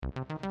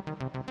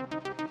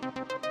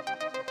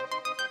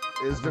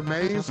It's the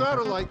main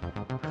satellite.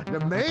 The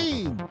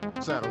main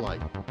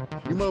satellite.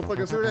 You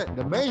motherfuckers hear that?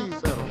 The main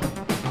satellite.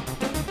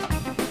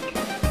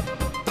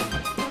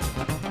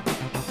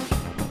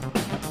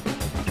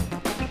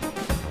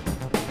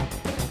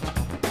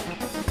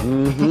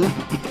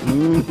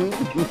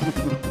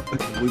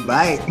 We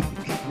bite.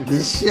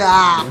 The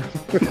shop.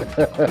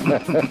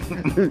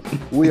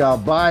 We are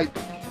bike.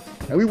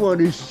 And we want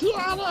to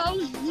shut up.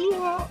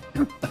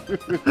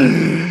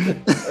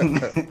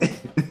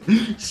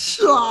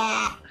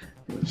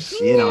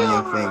 Shit on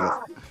your fingers.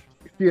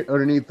 Shit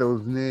underneath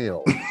those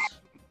nails.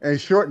 And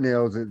short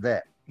nails at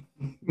that.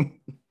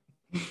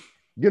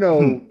 You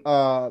know,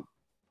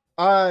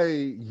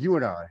 you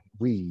and I,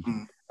 we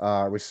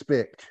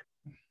respect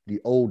the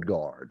old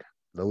guard,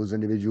 those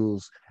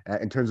individuals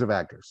in terms of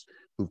actors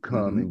who've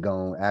come and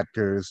gone,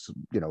 actors,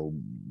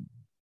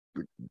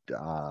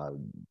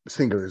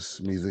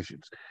 singers,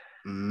 musicians.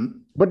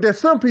 But there's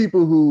some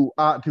people who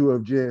ought to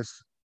have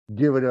just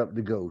given up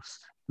the ghost.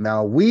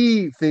 Now,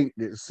 we think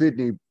that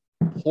Sidney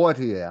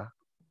Poitier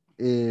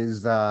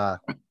was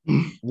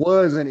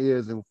and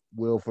is and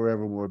will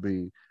forevermore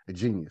be a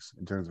genius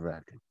in terms of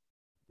acting.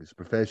 He's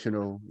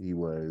professional. He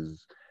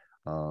was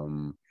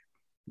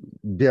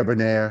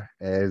debonair,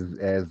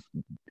 as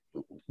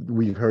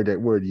we've heard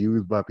that word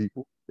used by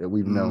people that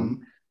we've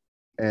known.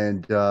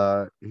 And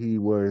he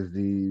was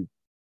the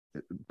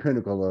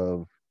pinnacle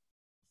of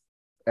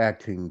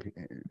acting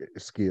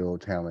skill,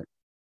 talent,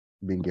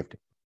 being gifted.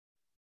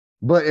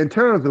 But in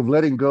terms of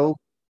letting go,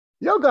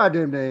 your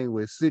goddamn name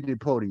was Sidney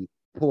Poitier.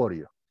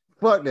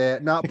 Fuck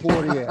that, not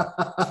Poitier.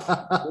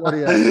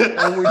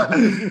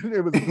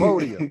 It was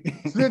Poitier.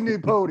 Sidney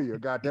Poitier,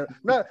 goddamn.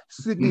 Not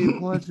Sidney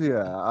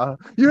Poitier.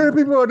 You hear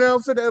people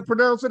pronounce it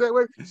that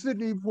way?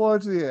 Sidney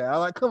Poitier.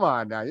 I'm like, come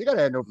on now. You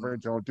gotta have no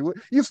French on to it.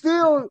 You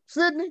still,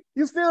 Sidney,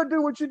 you still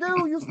do what you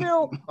do. You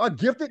still are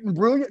gifted and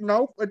brilliant and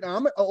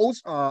awesome.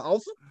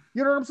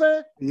 You know what I'm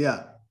saying?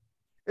 Yeah.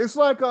 It's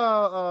like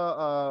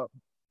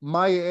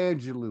Maya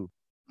Angelou.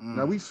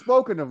 Now, we've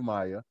spoken of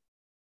Maya.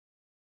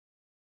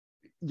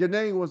 Your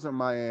name wasn't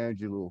Maya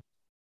Angelou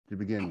to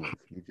begin with.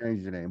 You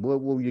changed your name.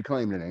 Well, you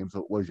claimed the name, so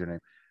it was your name.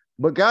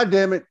 But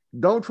goddamn it,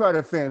 don't try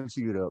to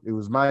fancy it up. It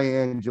was Maya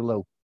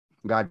Angelou.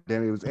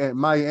 Goddamn it, it was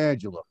Maya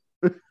Angelou.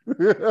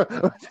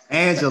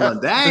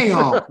 Angela, dang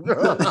on.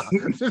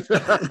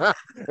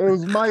 It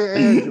was Maya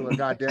Angelou,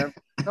 goddamn.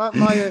 Not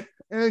Maya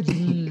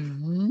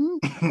Angelou.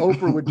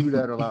 Oprah would do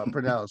that a lot,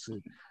 pronounce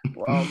it.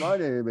 Well, my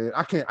name is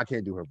I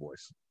can't do her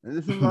voice.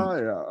 This is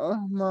Maya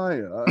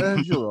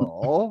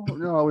Angelou.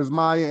 No, it was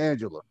Maya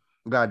Angelou.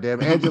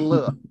 Goddamn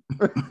Angela.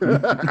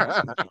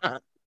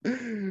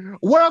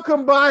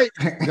 Welcome back,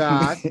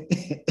 God.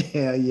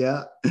 Hell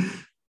yeah.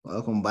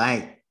 Welcome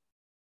back.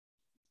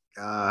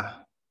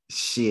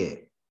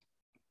 Shit.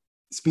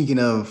 Speaking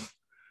of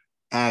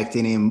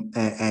acting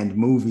and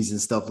movies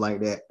and stuff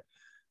like that,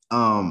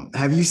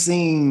 have you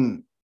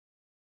seen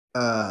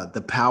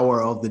The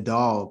Power of the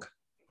Dog?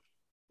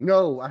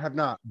 No, I have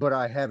not, but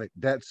I have it.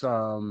 That's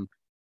I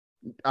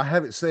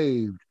have it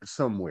saved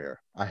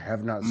somewhere. I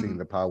have not seen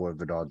The Power of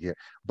the Dog yet,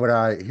 but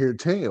I've heard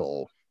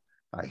tell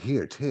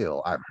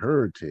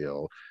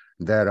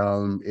that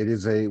it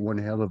is one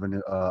hell of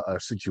a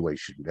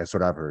situation. That's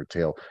what I've heard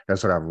tell.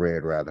 That's what I've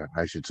read, rather,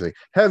 I should say.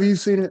 Have you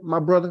seen it,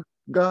 my brother?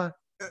 God?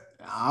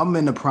 I'm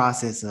in the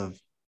process of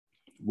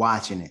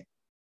watching it.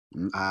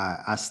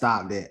 I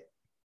stopped it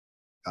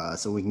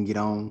so we can get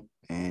on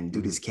and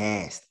do this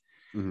cast.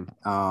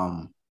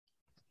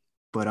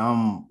 But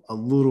I'm a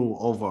little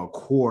over a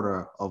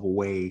quarter of a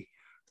way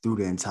through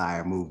the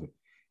entire movie.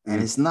 And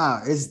it's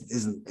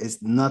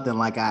nothing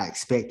like I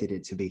expected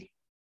it to be.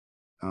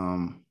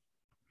 I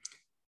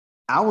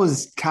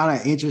was kind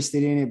of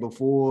interested in it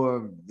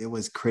before it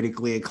was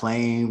critically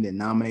acclaimed and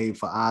nominated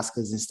for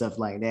Oscars and stuff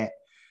like that,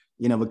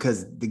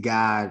 because the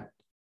guy,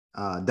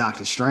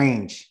 Doctor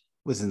Strange,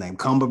 what's his name?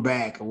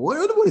 Cumberbatch.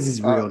 What is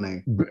his real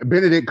name?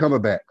 Benedict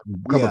Cumberbatch.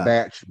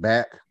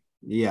 Back.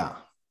 Yeah.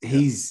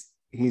 He's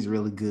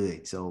really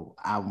good. So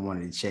I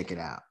wanted to check it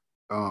out.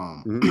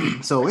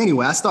 So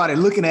anyway, I started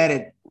looking at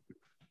it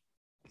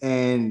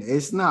and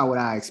it's not what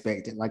I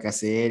expected, like I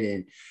said.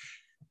 And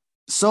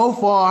so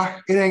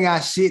far, it ain't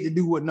got shit to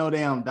do with no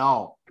damn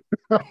dog.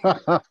 Nothing,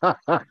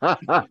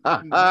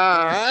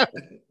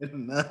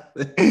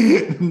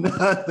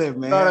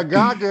 man. Not a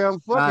goddamn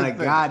fucking Not a thing.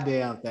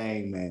 goddamn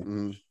thing,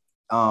 man.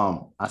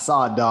 I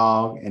saw a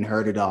dog and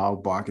heard a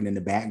dog barking in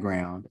the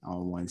background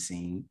on one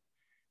scene,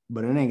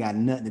 but it ain't got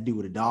nothing to do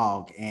with a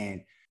dog.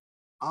 And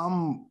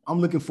I'm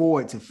looking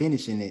forward to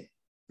finishing it.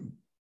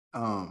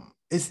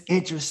 It's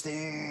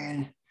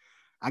interesting.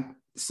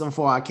 So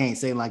far I can't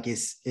say like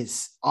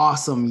it's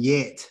awesome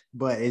yet,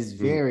 but it's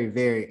very,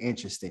 very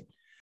interesting.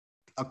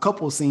 A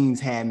couple scenes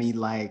had me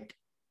like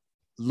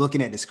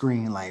looking at the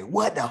screen like,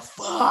 what the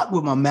fuck,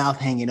 with my mouth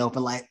hanging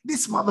open, like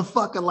this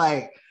motherfucker,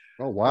 like,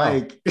 oh wow.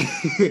 Like,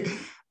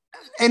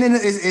 and then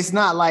it's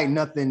not like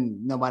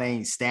nobody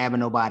ain't stabbing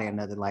nobody or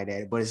nothing like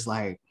that, but it's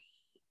like,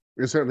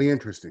 it's certainly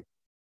interesting.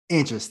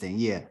 interesting.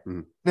 Yeah.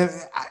 Mm-hmm.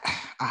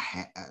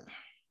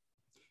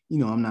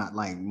 I'm not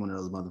like one of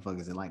those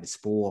motherfuckers that like to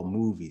spoil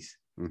movies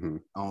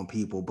on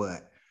people,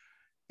 but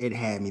it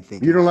had me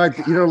thinking. You don't like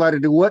to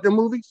do what the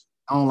movies?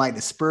 I don't like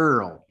to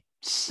spoil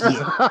shit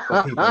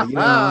for people. You know what I mean?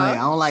 I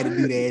don't like to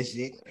do that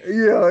shit.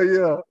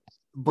 Yeah.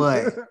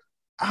 But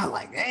I was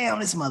like, damn,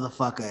 this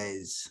motherfucker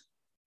is.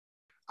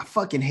 I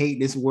fucking hate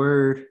this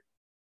word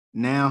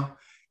now.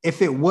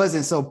 If it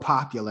wasn't so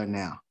popular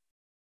now,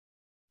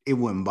 it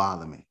wouldn't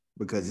bother me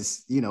because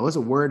it's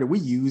a word that we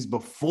used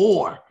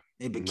before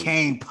it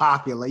became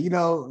popular,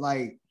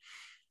 like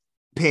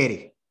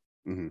petty.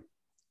 Mm-hmm.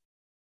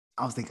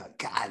 I was thinking,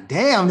 God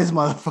damn, this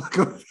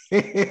motherfucker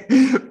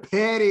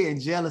petty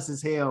and jealous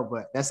as hell,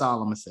 but that's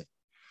all I'm gonna say.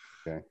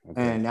 Okay.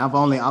 And I've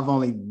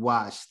only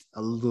watched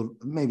a little,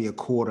 maybe a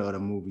quarter of the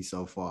movie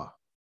so far.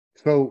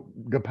 So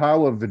The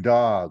Power of the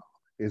Dog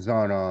is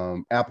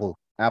on Apple,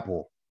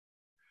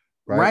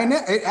 right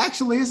now. It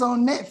actually is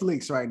on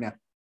Netflix right now.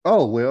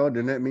 Oh, well,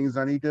 then that means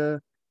I need to.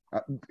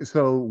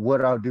 So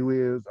what I'll do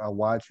is I'll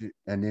watch it,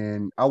 and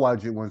then I'll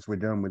watch it once we're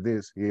done with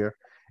this here,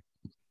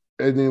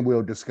 and then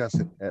we'll discuss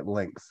it at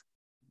length.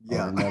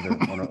 Yeah.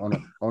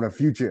 on a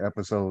future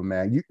episode,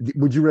 man.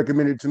 Would you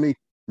recommend it to me,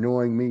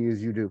 knowing me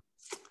as you do?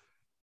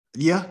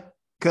 Yeah,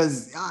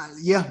 because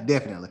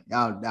definitely.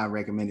 I'll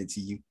recommend it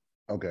to you.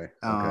 Okay.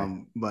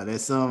 But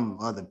there's some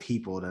other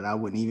people that I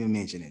wouldn't even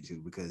mention it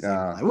to because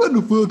they're like, what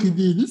the fuck is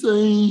this? This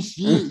ain't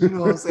shit. You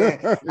know what I'm saying?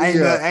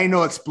 Ain't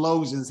no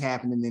explosions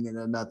happening in it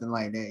or nothing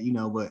like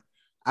that, but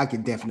I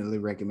can definitely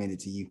recommend it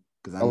to you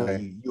because I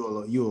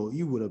know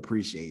you would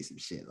appreciate some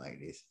shit like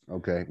this.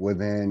 Okay. Well,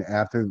 then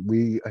after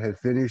we have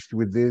finished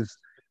with this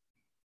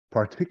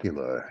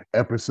particular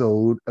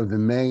episode of the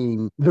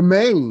main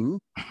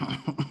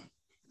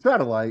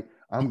satellite,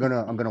 I'm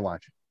gonna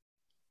watch it.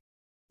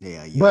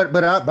 Yeah.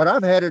 But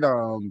I've had it.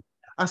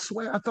 I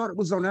swear I thought it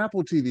was on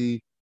Apple TV.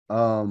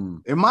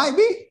 It might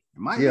be.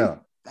 Be.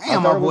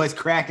 Damn, my voice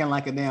cracking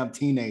like a damn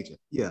teenager.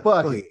 Yeah.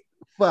 Fuck it.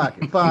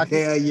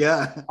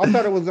 Yeah. I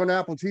thought it was on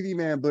Apple TV,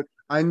 man, but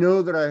I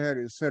know that I had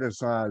it set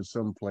aside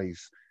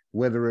someplace,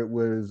 whether it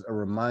was a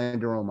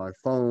reminder on my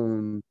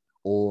phone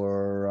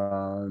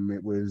or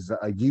it was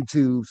a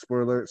YouTube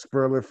spoiler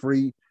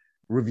free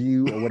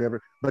review or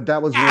whatever. But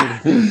that was one of the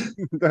things.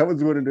 That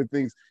was one of the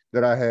things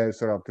that I had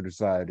set off to the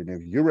side. And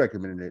if you're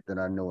recommending it, then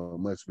I know it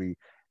must be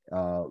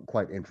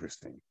quite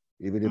interesting.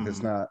 Even if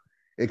it's not,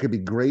 it could be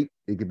great.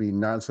 It could be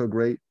not so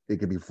great. It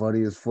could be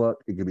funny as fuck.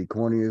 It could be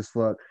corny as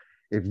fuck.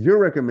 If you're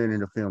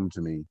recommending a film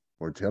to me,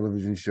 or a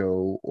television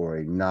show, or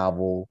a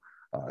novel,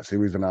 a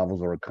series of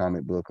novels, or a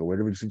comic book, or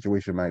whatever the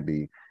situation might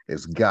be,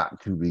 it's got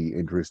to be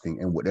interesting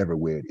in whatever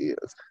way it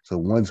is. So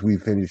once we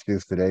finish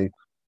this today,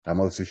 I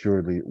most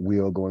assuredly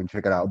will go and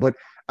check it out. But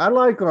I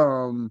like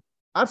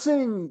I've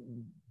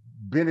seen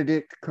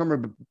Benedict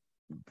Cumberbatch,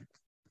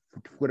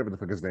 whatever the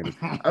fuck his name is.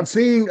 I've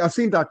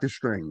seen Doctor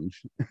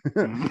Strange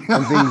and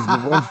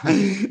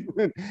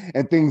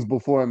things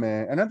before,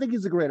 man. And I think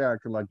he's a great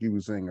actor, like you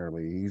were saying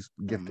earlier. He's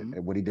gifted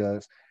at what he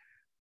does.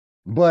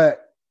 But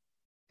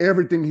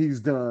everything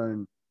he's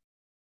done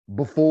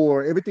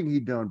before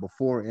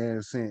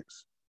and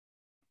since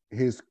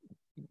his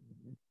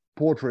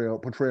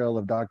portrayal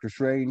of Doctor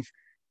Strange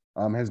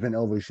has been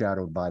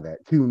overshadowed by that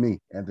to me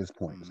at this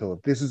point. So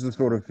if this is the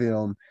sort of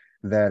film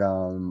that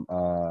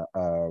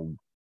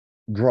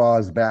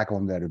draws back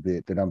on that a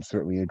bit, then I'm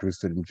certainly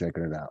interested in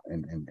checking it out.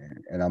 And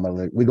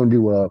we're gonna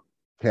do a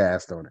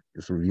cast on it,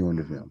 just reviewing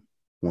the film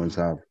once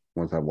I've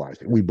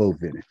watched it. We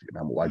both finished it.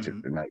 I'm gonna watch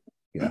it tonight.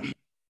 Yeah.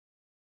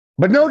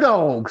 But no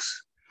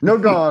dogs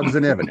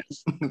in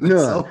evidence.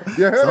 None.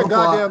 You heard a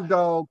goddamn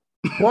dog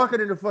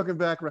barking in the fucking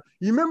background.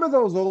 You remember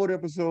those old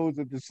episodes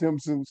of The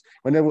Simpsons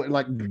when they were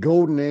like the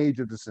golden age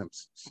of The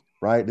Simpsons,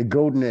 right? The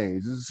golden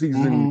age. This is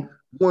season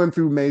 1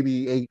 through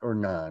maybe 8 or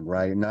 9,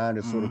 right? 9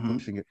 is sort of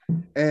pushing it.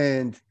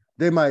 And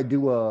they might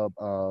do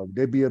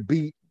there'd be a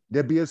beat,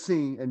 there'd be a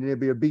scene, and there'd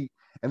be a beat,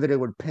 and then they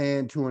would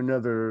pan to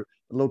another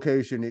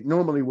location. It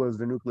normally was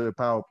the nuclear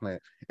power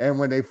plant. And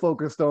when they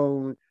focused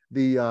on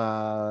the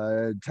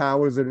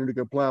towers of the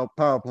nuclear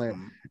power plant,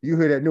 you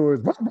hear that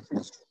noise.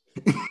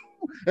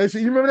 And so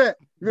you remember that?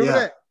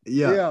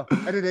 Yeah.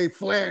 And then they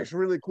flash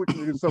really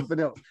quickly to something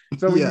else.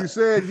 So when you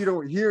said you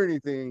don't hear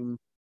anything,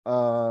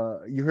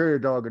 you hear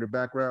a dog in the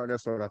background.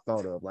 That's what I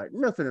thought of. Like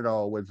nothing at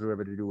all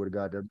whatsoever to do with a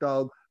goddamn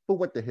dog. But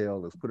what the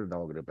hell? Let's put a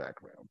dog in the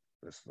background.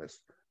 Let's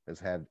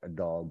have a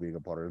dog being a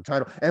part of the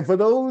title. And for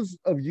those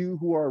of you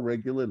who are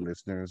regular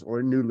listeners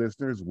or new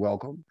listeners,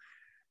 welcome.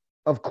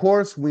 Of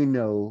course, we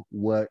know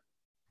what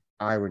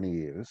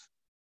irony is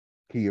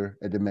here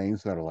at the main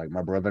satellite.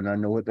 My brother and I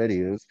know what that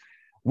is.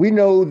 We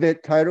know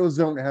that titles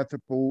don't have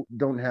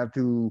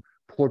to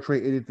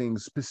portray anything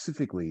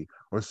specifically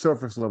or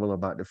surface level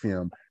about the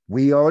film.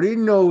 We already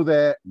know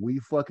that. We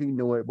fucking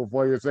know it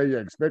before you say you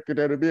expected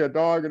there to be a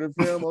dog in the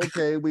film.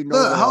 Okay, we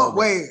know.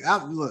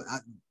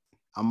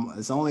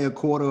 It's only a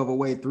quarter of a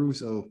way through,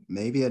 so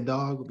maybe a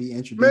dog will be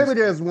introduced. Maybe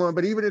there's one,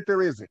 but even if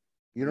there isn't,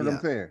 you know what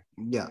I'm saying?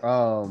 Yeah.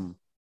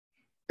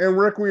 And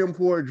Requiem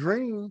for a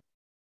Dream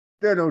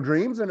There are no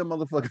dreams in the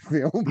motherfucking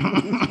film.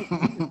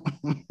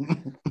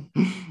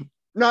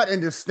 Not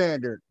in the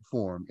standard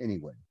form,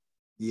 anyway.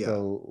 Yeah.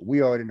 So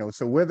we already know.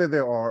 So whether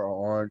there are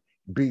or aren't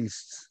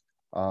beasts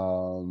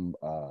um,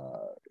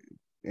 uh,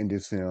 in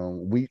this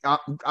film,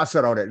 I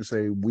said all that to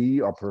say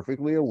we are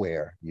perfectly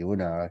aware, you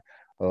and I,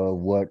 of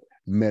what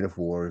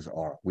metaphors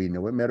are. We know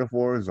what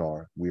metaphors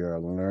are. We are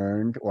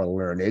learned or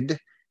learned,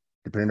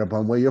 depending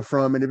upon where you're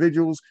from,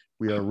 individuals.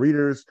 We are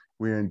readers.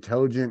 We are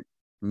intelligent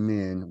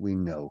men. We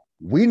know.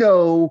 We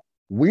know.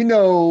 We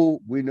know.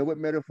 We know what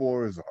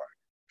metaphors are.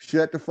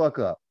 Shut the fuck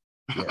up.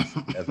 Yes,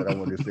 that's what I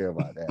wanted to say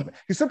about that.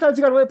 Because sometimes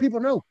you got to let people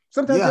know.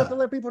 Sometimes you have to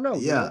let people know.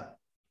 Yeah.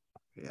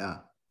 You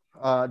know?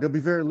 They'll be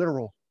very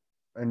literal,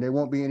 and there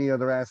won't be any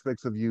other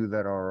aspects of you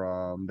that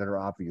are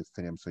obvious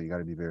to them. So you got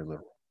to be very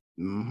literal.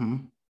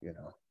 Mm-hmm. You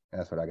know,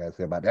 that's what I got to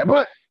say about that.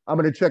 But I'm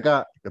going to check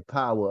out the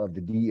power of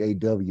the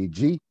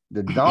DAWG,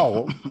 the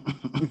dog,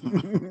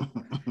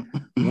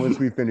 once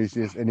we finish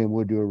this, and then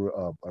we'll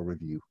do a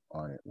review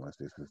on it once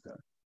this is done.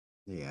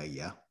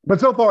 Yeah. But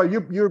so far,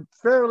 you're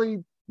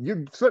certainly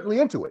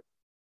into it.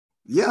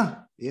 Yeah.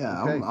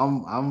 Okay.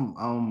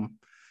 I'm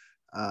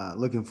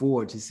looking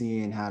forward to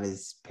seeing how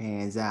this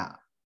pans out.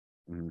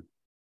 Mm-hmm.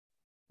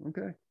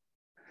 Okay.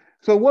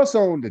 So what's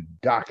on the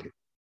docket?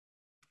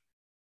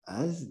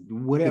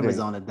 Whatever's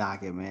on the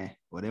docket, man.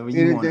 Whatever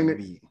you want it to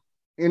be.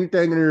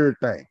 Anything and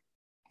everything.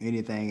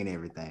 Anything and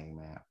everything,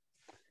 man.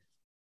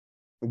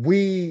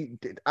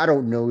 I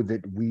don't know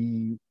that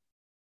we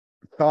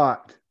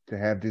thought to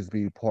have this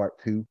be part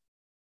 2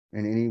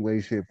 in any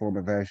way, shape, form,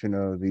 or fashion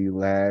of the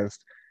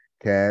last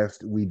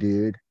cast we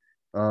did.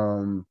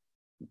 I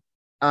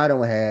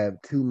don't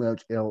have too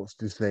much else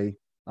to say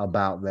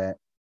about that.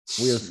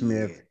 Will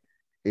Smith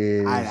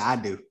is I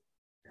do.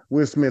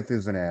 Will Smith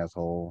is an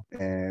asshole,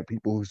 and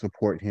people who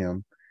support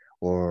him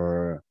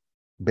or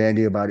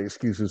bandy about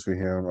excuses for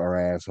him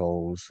are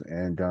assholes.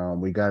 And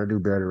we got to do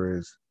better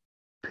as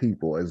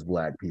people, as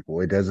Black people.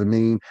 That doesn't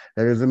mean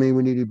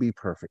we need to be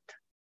perfect.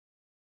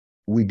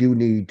 We do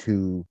need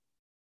to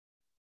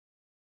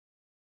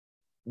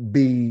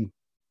be.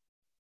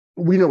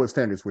 We know what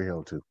standards we're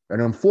held to,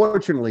 and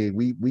unfortunately,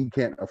 we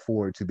can't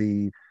afford to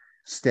be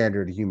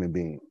standard human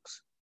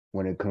beings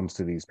when it comes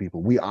to these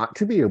people. We ought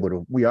to be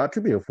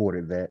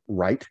afforded that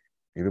right.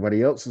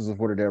 Everybody else is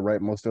afforded that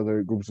right. Most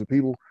other groups of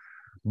people,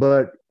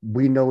 but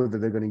we know that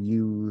they're going to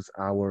use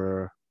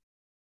our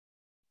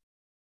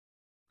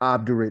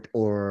obdurate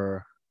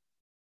or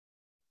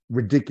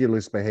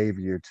ridiculous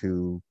behavior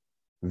to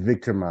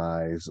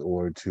victimize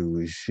or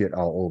to shit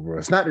all over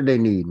us. Not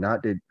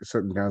that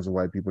certain kinds of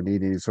white people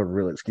need any sort of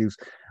real excuse,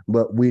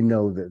 but we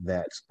know that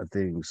that's a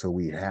thing. So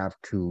we have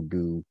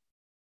to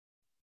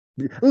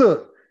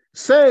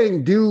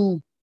saying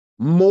do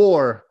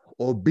more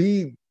or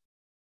be.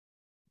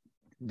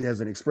 There's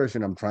an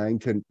expression I'm trying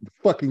to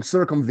fucking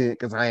circumvent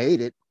because I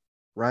hate it,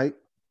 right?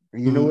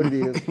 And you know what it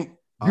is.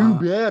 Do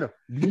better.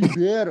 Be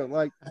better.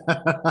 Like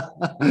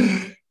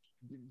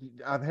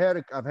I've had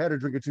a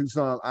drink or two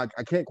song. I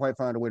can't quite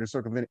find a way to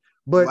circumvent it.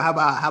 But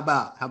well, how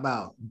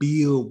about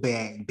build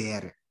back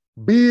better?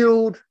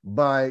 Build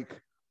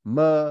back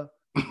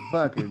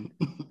motherfucking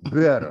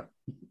better.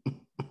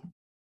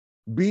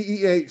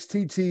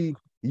 BEHTTUH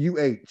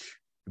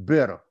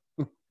better.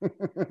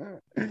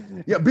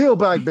 Yeah, build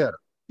back better.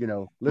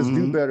 Let's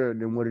do better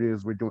than what it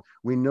is we're doing.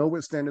 We know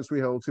what standards we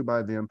hold to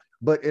by them,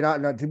 but it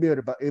ought not to be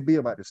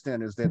about the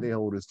standards that they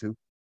hold us to,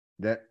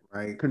 that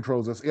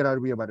controls us. It ought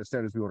to be about the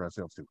standards we hold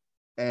ourselves to,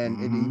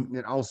 and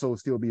it also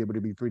still be able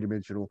to be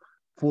 3-dimensional,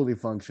 fully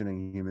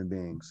functioning human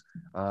beings.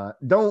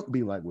 Don't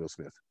be like Will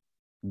Smith.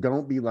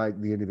 Don't be like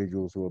the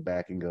individuals who are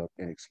backing up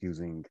and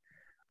excusing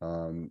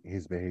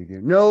his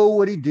behavior. No,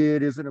 what he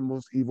did isn't the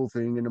most evil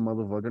thing in the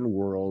motherfucking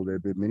world. There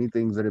have been many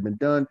things that have been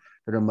done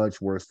that are much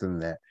worse than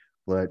that.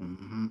 But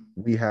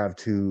we have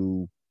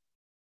to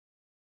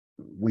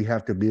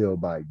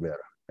build back better.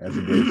 That's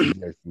a great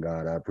suggestion,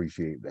 God. I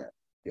appreciate that.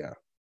 Yeah.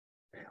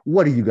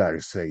 What do you got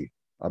to say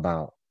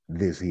about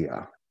this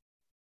here?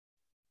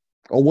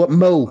 Or what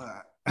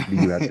more do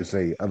you have to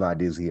say about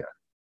this here?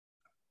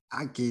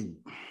 I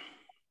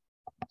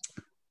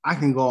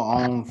can go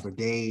on for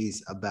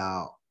days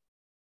about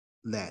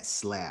that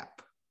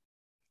slap,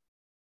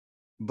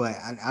 but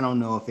I don't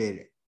know if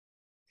it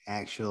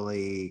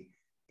actually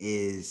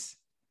is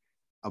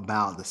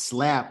about the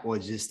slap or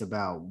just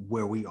about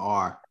where we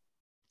are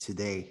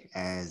today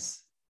as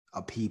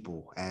a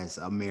people, as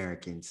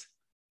Americans.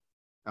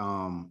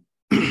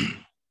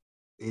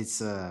 It's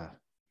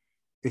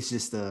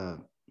just I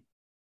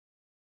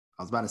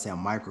was about to say a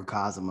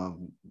microcosm of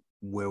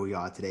where we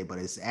are today, but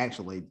it's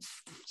actually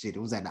shit.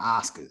 It was at the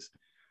Oscars,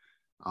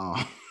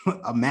 a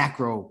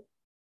macrocosm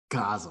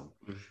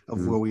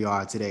of where we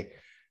are today.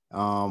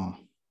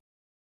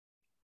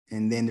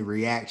 And then the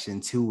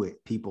reaction to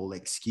it, people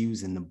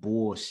excusing the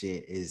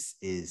bullshit it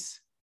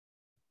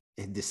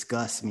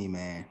disgusts me,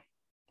 man.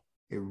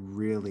 It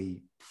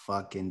really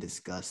fucking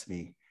disgusts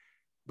me,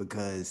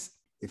 because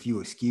if you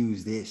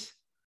excuse this,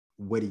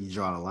 where do you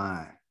draw the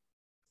line?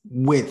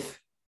 With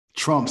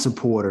Trump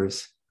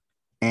supporters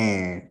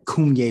and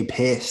Kanye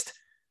Pest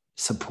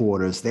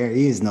supporters, there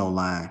is no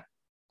line.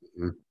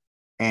 Mm-hmm.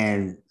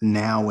 And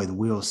now with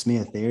Will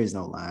Smith, there is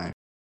no line.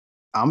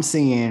 I'm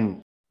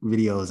seeing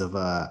videos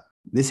of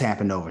this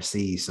happened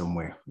overseas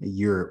somewhere in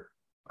Europe,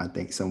 I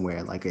think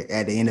somewhere like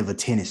at the end of a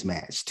tennis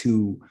match,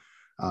 two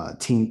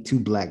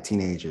black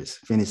teenagers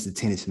finished the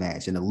tennis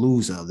match, and the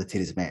loser of the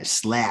tennis match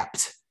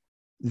slapped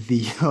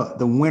the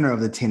winner of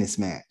the tennis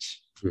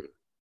match.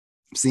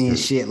 Seeing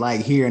shit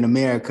like here in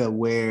America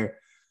where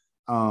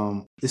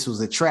this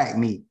was a track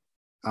meet.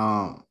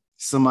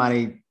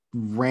 Somebody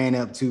ran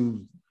up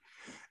to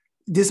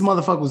this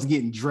motherfucker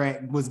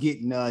was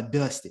getting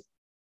dusted,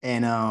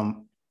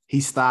 and he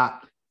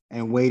stopped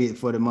and waited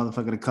for the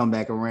motherfucker to come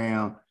back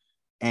around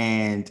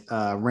and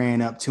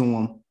ran up to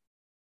him,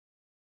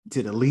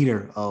 to the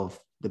leader of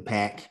the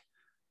pack,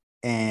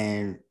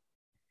 and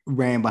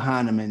ran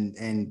behind him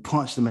and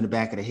punched him in the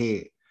back of the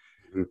head.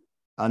 Mm-hmm.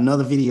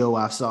 Another video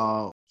I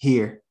saw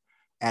here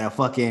at a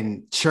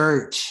fucking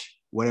church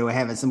where they were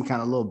having some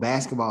kind of little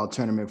basketball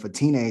tournament for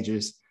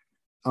teenagers.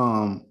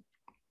 A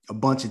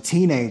bunch of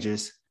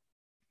teenagers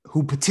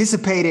who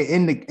participated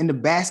in the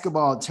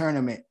basketball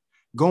tournament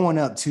going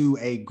up to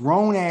a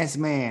grown-ass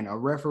man, a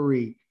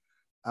referee,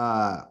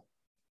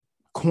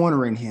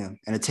 cornering him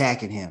and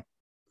attacking him.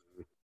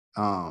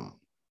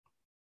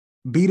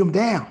 Beat him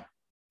down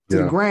to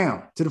the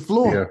ground, to the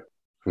floor.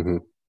 Yeah.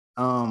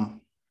 Mm-hmm.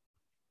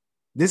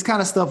 This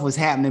kind of stuff was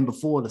happening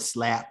before the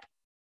slap,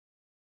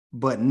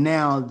 but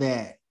now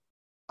that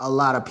a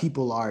lot of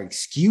people are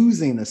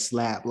excusing the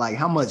slap, like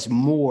how much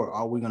more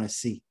are we going to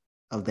see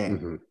of that?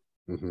 Mm-hmm.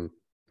 Mm-hmm.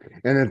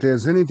 And if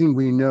there's anything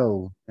we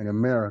know in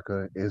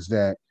America is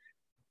that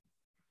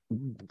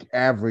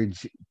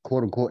average,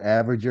 quote unquote,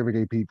 average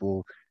everyday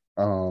people,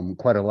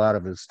 quite a lot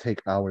of us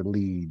take our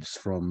leads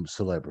from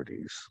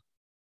celebrities.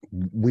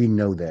 We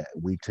know that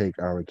we take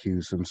our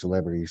cues from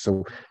celebrities.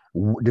 So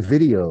the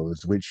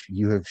videos which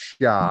you have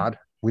shot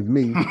with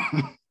me,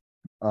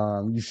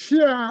 you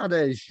shot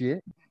that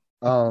shit.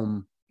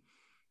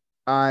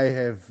 I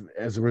have,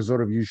 as a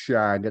result of you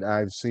shying, that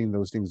I've seen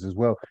those things as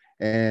well.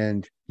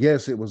 And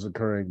yes, it was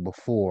occurring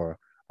before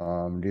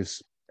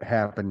this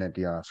happened at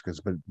the Oscars,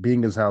 but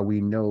being as how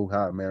we know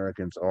how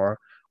Americans are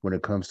when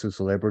it comes to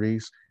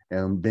celebrities,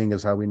 and being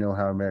as how we know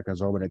how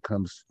Americans are when it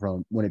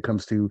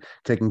comes to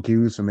taking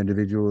cues from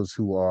individuals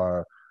who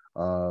are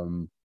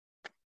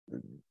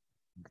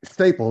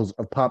staples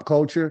of pop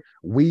culture,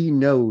 we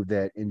know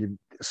that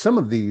some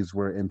of these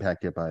were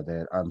impacted by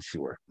that, I'm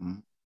sure. Mm-hmm.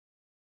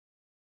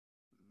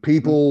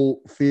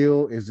 People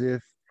feel as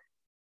if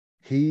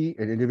he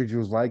and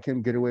individuals like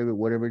him get away with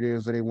whatever it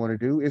is that they want to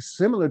do. It's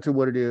similar to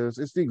what it is.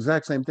 It's the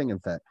exact same thing, in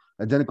fact,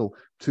 identical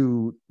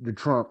to the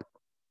Trump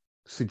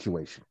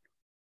situation.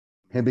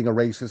 Him being a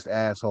racist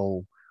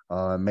asshole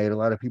made a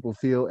lot of people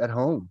feel at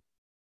home.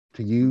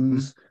 To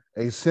use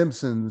a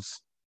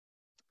Simpsons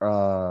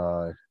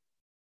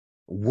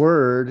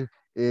word,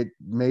 it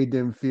made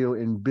them feel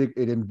it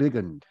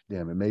embiggened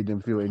them. It made them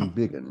feel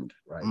embiggened,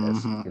 right?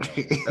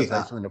 That's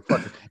actually in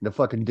the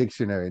fucking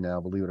dictionary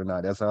now, believe it or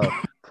not. That's how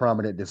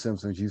prominent the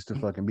Simpsons used to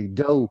fucking be.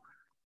 Doe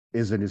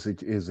is in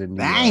the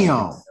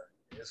damn.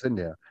 It's in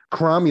there.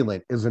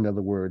 Cromulent is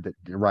another word that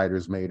the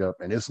writers made up,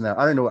 and it's now,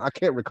 I don't know, I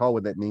can't recall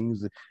what that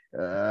means.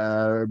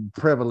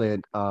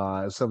 Prevalent,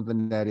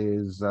 something that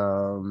is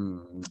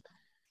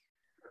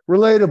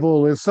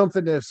relatable, is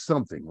something that's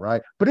something,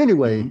 right? But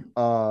anyway,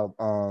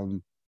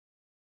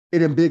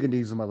 it embiggened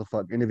these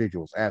motherfucking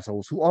individuals,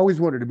 assholes, who always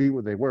wanted to be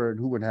what they were and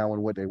who and how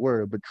and what they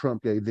were, but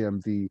Trump gave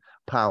them the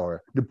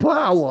power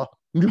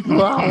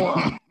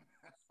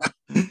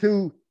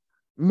to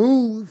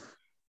move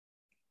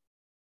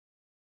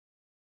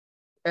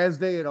as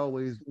they had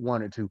always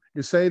wanted to.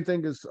 The same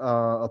thing is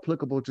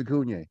applicable to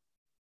Kanye.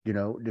 You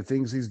know, the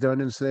things he's done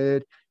and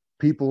said,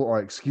 people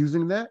are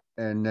excusing that,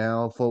 and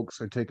now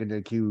folks are taking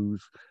their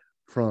cues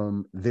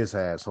from this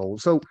asshole.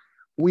 So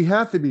we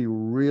have to be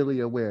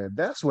really aware.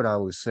 That's what I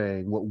was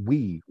saying, what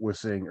we were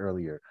saying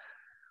earlier.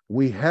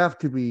 We have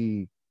to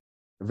be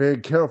very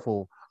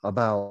careful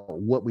about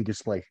what we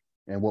display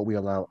and what we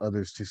allow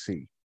others to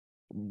see.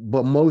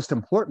 But most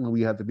importantly,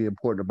 we have to be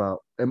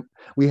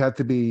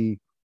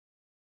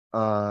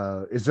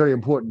it's very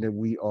important that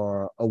we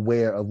are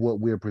aware of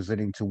what we're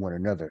presenting to one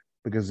another,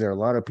 because there are a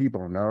lot of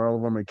people, and not all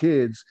of them are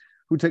kids,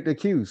 who take their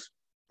cues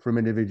from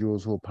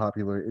individuals who are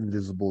popular,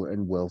 invisible,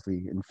 and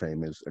wealthy, and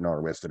famous, and all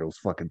the rest of those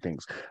fucking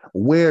things.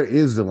 Where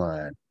is the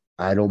line?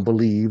 I don't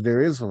believe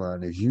there is a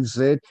line. As you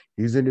said,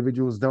 these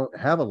individuals don't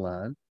have a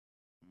line.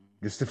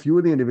 Just a few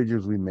of the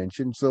individuals we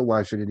mentioned, so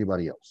why should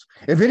anybody else?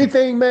 If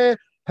anything, man,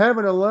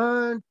 having a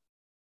line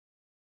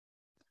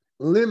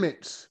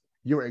limits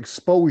your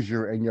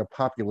exposure and your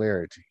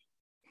popularity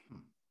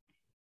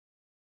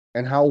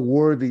and how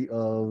worthy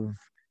of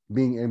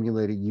being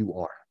emulated you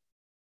are.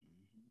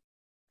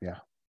 Yeah.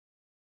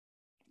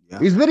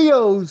 These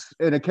videos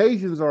and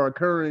occasions are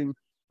occurring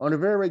on a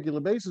very regular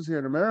basis here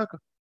in America.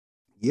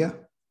 Yeah.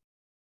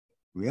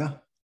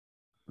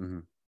 Mm-hmm.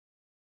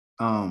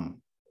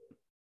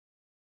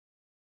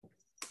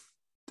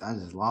 I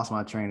just lost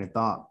my train of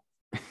thought.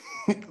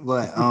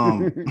 But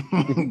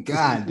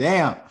god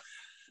damn.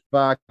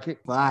 Fuck it.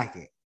 Fuck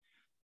it.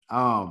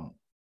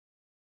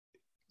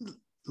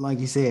 Like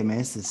you said, man,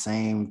 it's the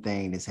same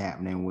thing that's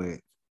happening with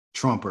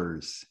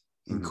Trumpers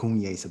and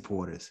Kanye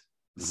supporters.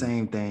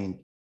 Same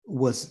thing.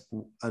 What's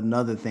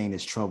another thing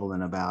that's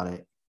troubling about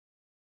it,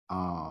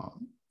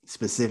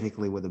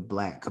 specifically with the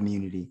Black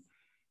community,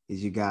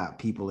 is you got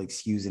people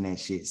excusing that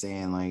shit,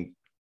 saying like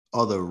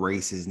other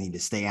races need to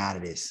stay out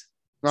of this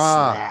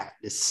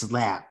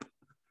slap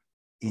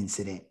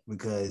incident,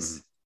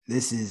 because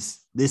this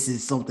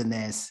is something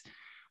that's,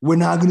 we're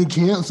not gonna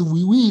cancel.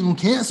 We ain't gonna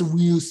cancel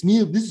Will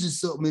Smith. This is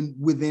just something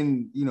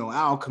within, you know,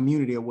 our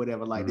community or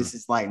whatever. Like this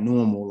is like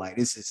normal. Like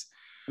this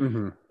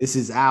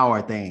is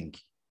our thing.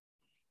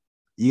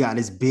 You got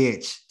this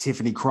bitch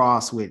Tiffany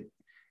Cross with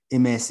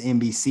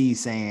MSNBC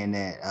saying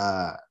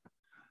that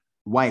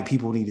white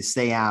people need to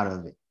stay out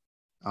of it.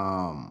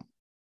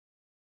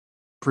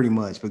 Pretty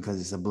much because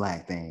it's a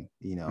Black thing,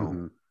 you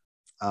know.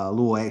 A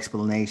little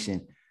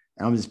explanation,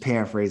 and I'm just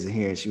paraphrasing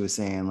here. She was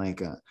saying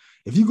like,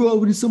 if you go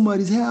over to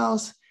somebody's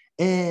house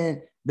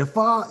and the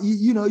father,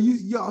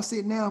 y'all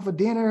sitting down for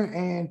dinner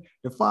and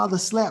the father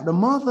slapped the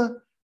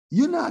mother,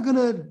 you're not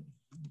gonna,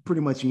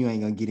 pretty much, you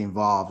ain't gonna get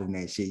involved in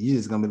that shit. You're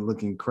just gonna be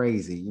looking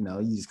crazy, you know.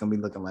 You're just gonna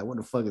be looking like, what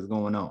the fuck is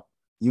going on?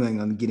 You ain't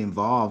gonna get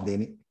involved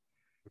in it.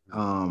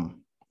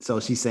 So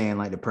she's saying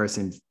like the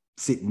person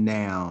sitting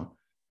down,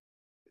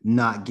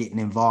 not getting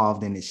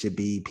involved in it, should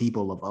be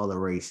people of other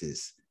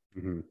races.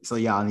 So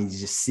y'all need to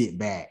just sit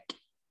back.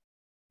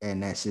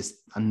 And that's just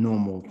a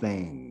normal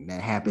thing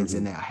that happens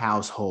in that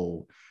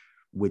household,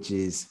 which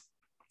is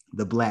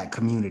the Black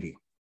community.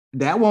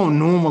 That won't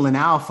normal in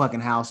our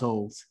fucking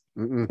households.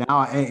 In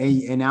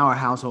our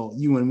household,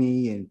 you and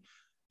me and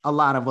a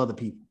lot of other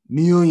people,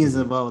 millions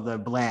of other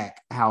Black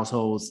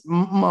households,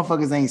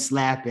 motherfuckers ain't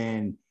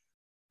slapping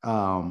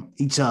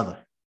each other.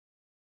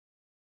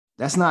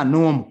 That's not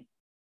normal.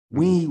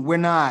 We're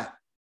not,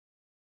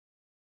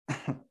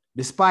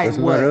 despite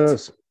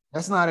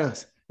that's not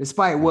us.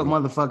 Despite what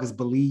motherfuckers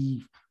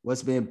believe,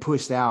 what's been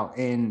pushed out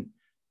in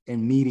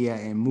media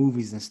and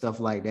movies and stuff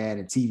like that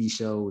and TV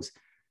shows,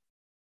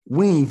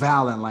 we ain't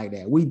violent like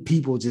that. We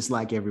people just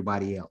like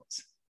everybody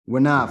else. We're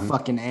not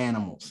fucking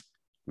animals.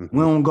 We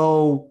don't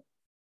go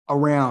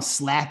around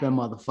slapping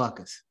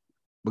motherfuckers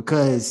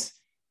because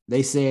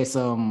they said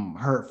some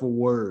hurtful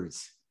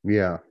words.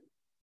 Yeah.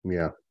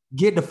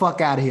 Get the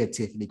fuck out of here,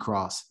 Tiffany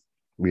Cross.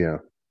 Yeah.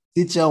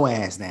 Sit your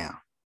ass down.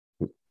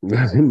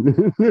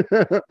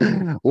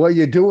 What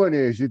you're doing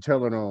is you're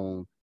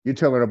telling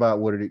about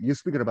what it is. You're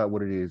speaking about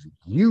what it is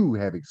you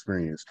have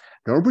experienced.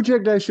 Don't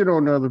project that shit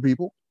on other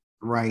people.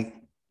 Right.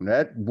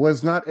 That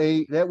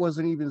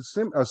wasn't even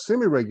a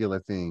semi-regular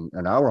thing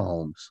in our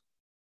homes.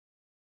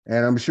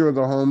 And I'm sure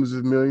the homes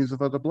of millions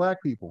of other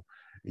Black people.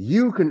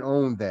 You can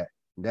own that.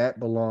 That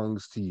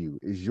belongs to you.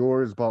 It's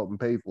yours, bought and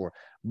paid for.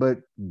 But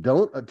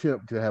don't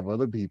attempt to have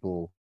other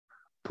people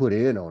put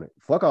in on it.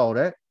 Fuck all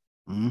that.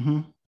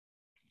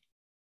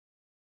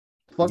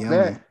 Fuck that.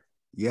 Man.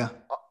 Yeah.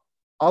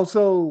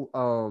 Also,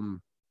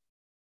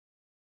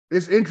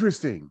 it's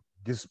interesting,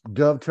 just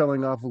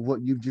dovetailing off of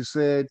what you've just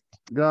said,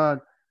 God,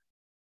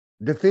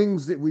 the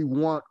things that we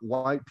want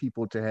white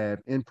people to have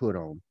input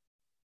on,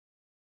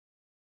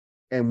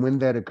 and when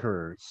that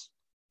occurs,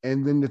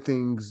 and then the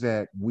things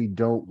that we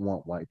don't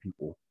want white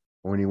people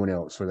or anyone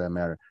else for that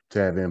matter to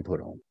have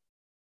input on.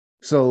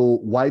 So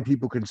white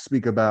people can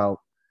speak about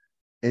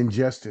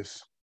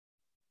injustice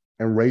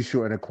and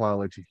racial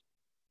inequality,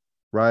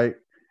 right?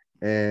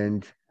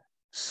 And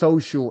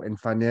social and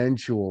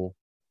financial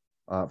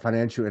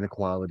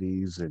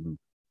inequalities and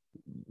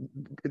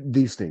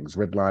these things,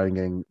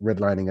 redlining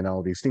and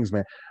all these things,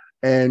 man.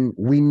 And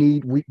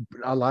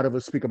a lot of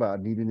us speak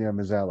about needing them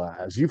as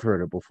allies. You've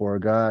heard it before.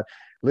 God,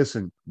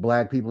 listen,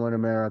 Black people in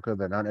America,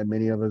 there are not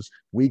many of us.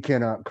 We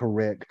cannot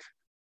correct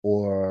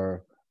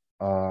or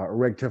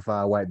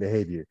rectify white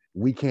behavior.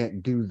 We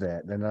can't do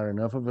that. There are not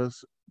enough of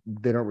us.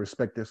 They don't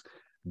respect us.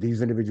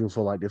 These individuals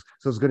are like this.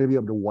 So it's going to be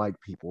up to white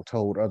people to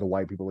hold other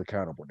white people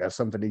accountable. That's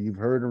something that you've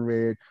heard and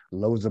read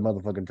loads of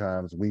motherfucking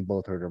times. We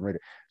both heard and read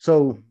it.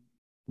 So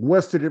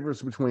what's the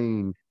difference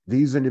between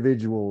these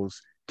individuals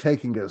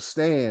taking a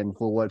stand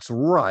for what's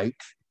right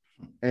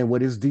and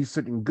what is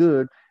decent and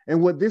good,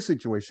 and what this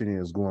situation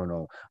is going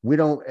on? We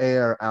don't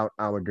air out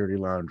our dirty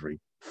laundry.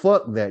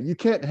 Fuck that. You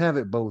can't have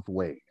it both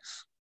ways.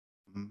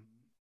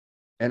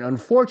 And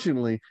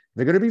unfortunately,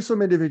 there are going to be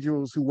some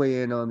individuals who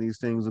weigh in on these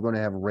things are going to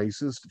have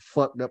racist,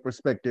 fucked up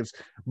perspectives.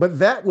 But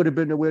that would have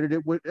been the way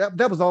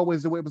that was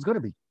always the way it was going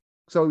to be.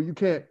 So you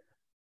can't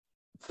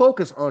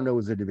focus on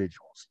those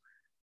individuals.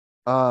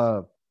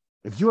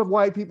 If you have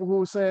white people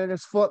who are saying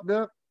it's fucked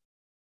up,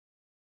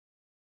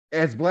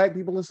 as Black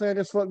people are saying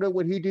it's fucked up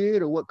what he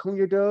did or what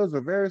Cunha does or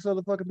various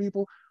other fucking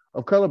people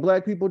of color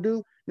Black people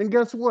do, then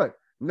guess what?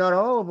 Not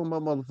all of them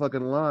are motherfucking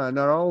lying.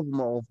 Not all of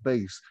them are off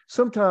base.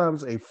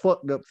 Sometimes a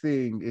fucked up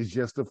thing is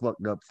just a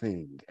fucked up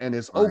thing, and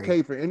it's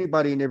okay for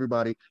anybody and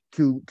everybody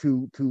to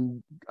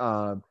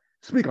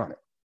speak on it.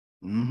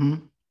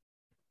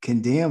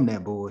 Condemn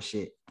that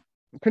bullshit.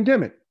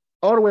 Condemn it.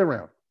 all the way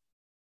around.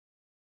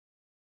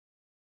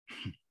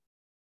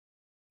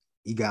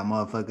 You got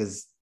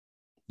motherfuckers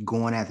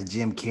going after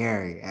Jim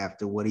Carrey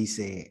after what he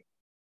said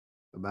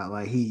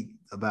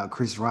about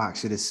Chris Rock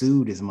should have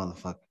sued this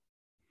motherfucker.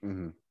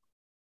 Mm-hmm.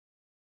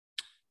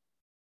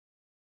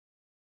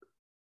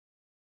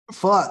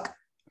 Fuck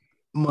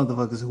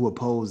motherfuckers who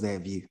oppose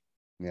that view.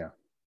 Yeah.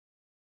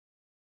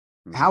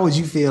 Mm-hmm. How would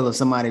you feel if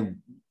somebody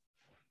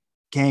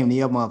came to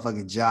your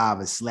motherfucking job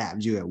and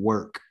slapped you at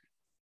work?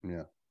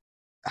 Yeah.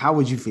 How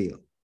would you feel?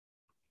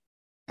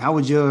 How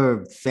would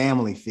your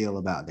family feel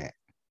about that?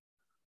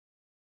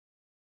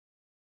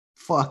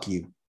 Fuck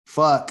you.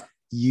 Fuck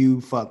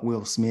you. Fuck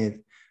Will Smith.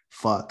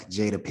 Fuck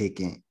Jada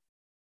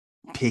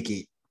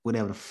Pickett,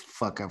 whatever the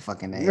fuck her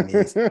fucking name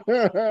is.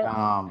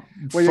 Well,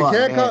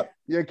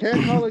 you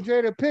can't call her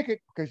Jada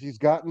Pickett because she's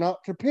got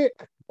not to pick.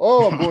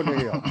 Oh, I'm going to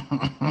hell.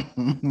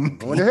 I'm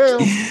going to hell.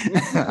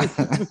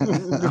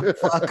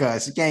 Fuck her.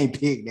 She can't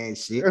pick that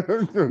shit.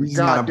 You just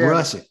gotta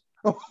brush it.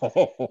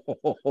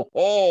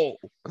 Oh,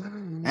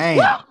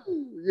 damn.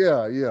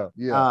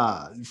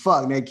 Yeah.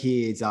 Fuck their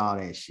kids, all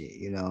that shit.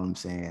 You know what I'm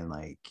saying?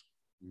 Like,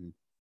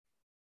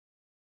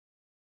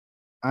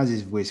 I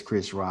just wish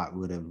Chris Rock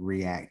would have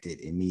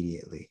reacted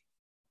immediately.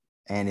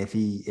 And if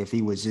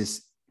he was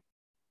just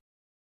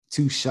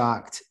too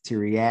shocked to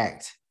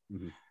react,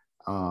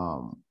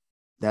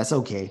 that's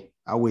okay.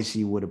 I wish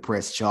he would have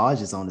pressed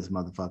charges on this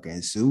motherfucker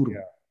and sued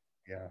him.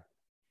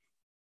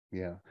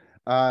 Yeah.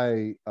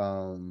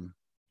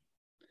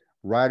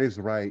 Right is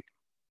right,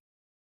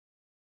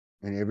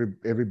 and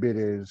every bit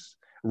is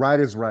right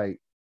is right,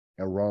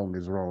 and wrong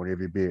is wrong.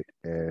 Every bit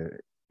is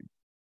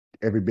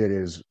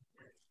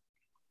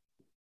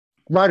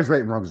right is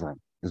right and wrong is wrong,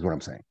 is what I'm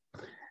saying.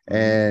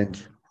 And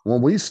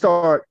when we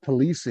start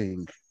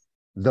policing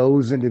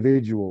those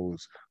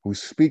individuals who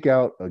speak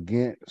out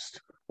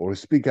against or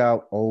speak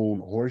out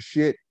on horse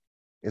shit,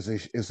 it's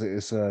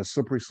a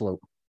slippery slope.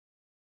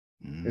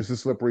 It's a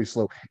slippery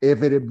slope.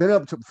 If it had been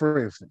up to,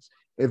 for instance,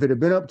 if it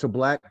had been up to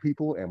black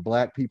people,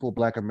 Black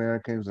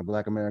Americans and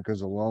Black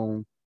Americans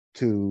alone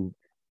to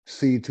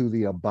see to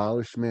the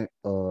abolishment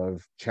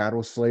of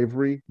chattel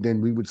slavery, then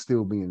we would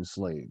still be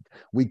enslaved.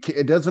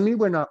 It doesn't mean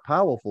we're not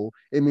powerful.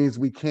 It means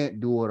we can't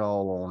do it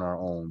all on our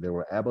own. There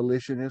were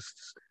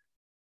abolitionists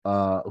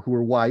who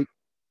were white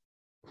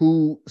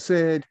who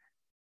said,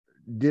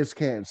 this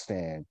can't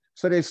stand.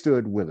 So they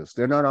stood with us.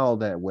 They're not all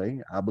that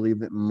way. I believe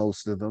that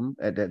most of them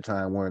at that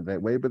time weren't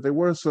that way, but there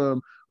were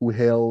some who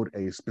held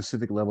a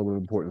specific level of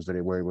importance that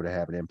they were able to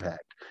have an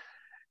impact.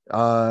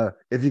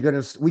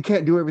 We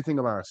can't do everything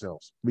by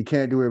ourselves. We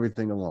can't do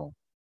everything alone,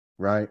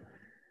 right?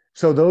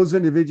 So those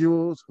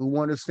individuals who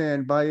want to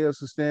stand by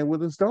us and stand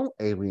with us, don't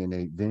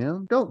alienate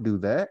them. Don't do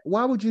that.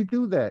 Why would you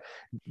do that?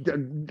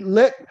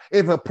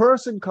 If a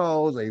person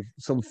calls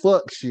some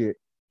fuck shit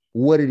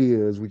what it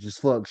is, which is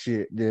fuck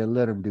shit, then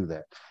let them do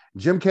that.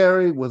 Jim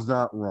Carrey was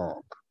not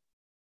wrong.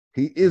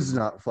 He is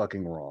not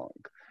fucking wrong.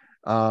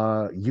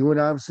 You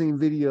and I have seen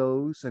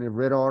videos and have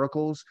read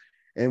articles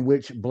in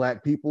which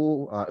Black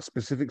people,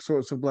 specific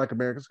sorts of Black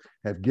Americans,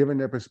 have given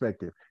their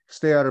perspective.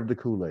 Stay out of the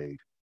Kool-Aid.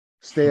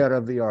 Stay out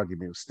of the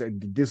arguments.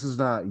 This is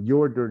not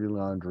your dirty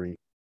laundry.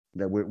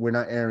 That we're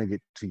not airing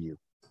it to you.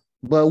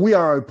 But we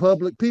are a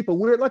public people.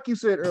 We're, like you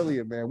said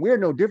earlier, man, we're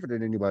no different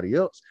than anybody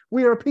else.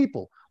 We are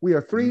people. We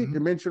are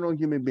three-dimensional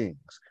human beings.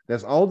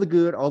 That's all the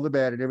good, all the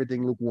bad, and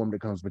everything lukewarm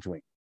that comes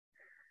between.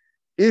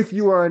 If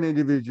you are an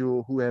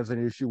individual who has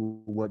an issue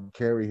with what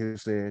Carrie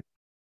has said,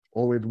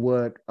 or with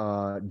what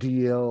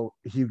D.L.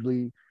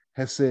 Hughley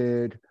has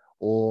said,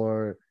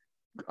 or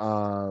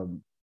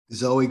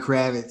Zoe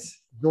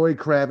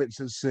Kravitz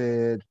has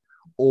said,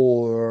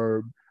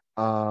 or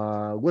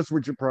what's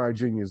Richard Pryor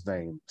Jr.'s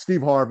name?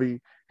 Steve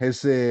Harvey has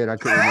said, I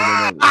couldn't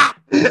remember that.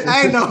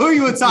 I didn't know who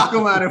you were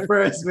talking about at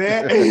first,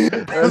 man.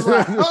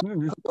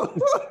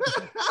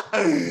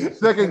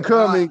 Second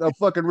coming of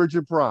fucking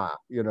Richard Pryor,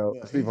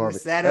 Steve Harvey.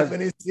 Sat up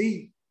in his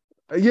seat.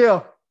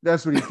 Yeah,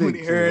 that's what he thinks. When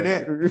he heard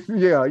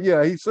that.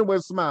 Yeah, he's somewhere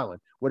smiling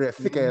with that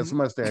thick ass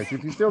mustache.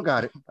 If he still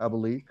got it, I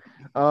believe.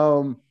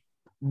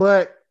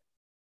 But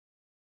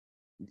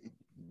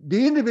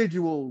the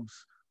individuals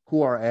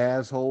who are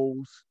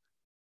assholes,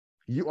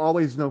 you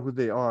always know who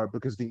they are,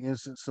 because the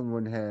instant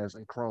someone has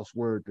a cross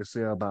word to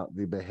say about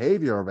the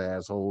behavior of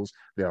assholes,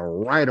 they're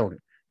right on it.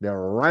 They're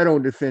right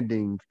on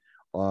defending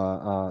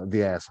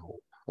the asshole,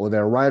 or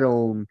they're right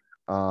on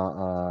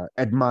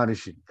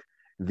admonishing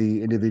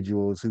the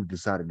individuals who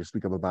decided to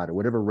speak up about it,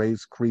 whatever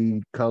race,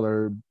 creed,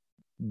 color,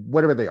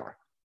 whatever they are,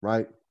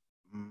 right?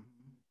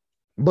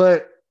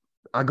 But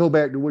I go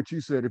back to what you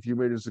said a few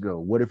minutes ago.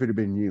 What if it had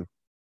been you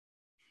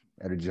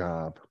at a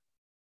job,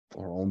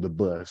 or on the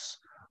bus,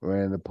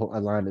 or in a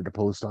line at the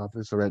post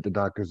office, or at the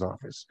doctor's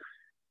office,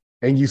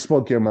 and you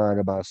spoke your mind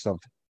about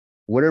something,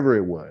 whatever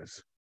it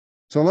was?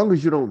 So long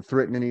as you don't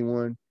threaten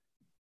anyone,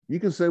 you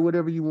can say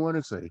whatever you want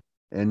to say,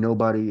 and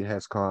nobody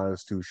has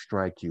cause to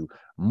strike you.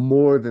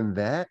 More than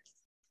that,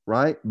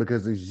 right?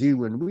 Because it's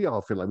you, and we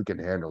all feel like we can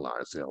handle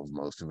ourselves,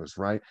 most of us,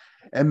 right?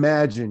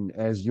 Imagine,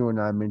 as you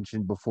and I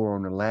mentioned before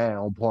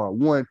on part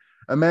one,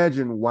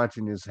 Imagine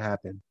watching this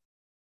happen,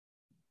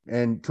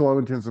 and to all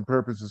intents and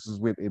purposes, is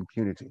with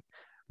impunity,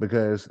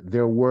 because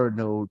there were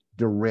no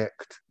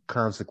direct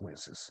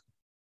consequences.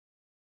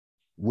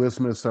 Will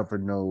Smith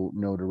suffered no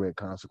direct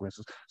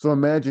consequences. So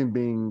imagine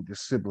being the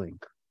sibling,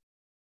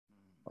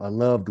 a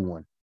loved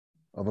one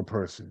of a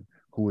person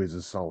who is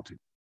assaulted,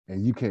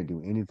 and you can't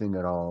do anything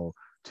at all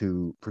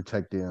to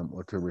protect them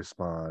or to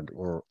respond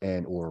or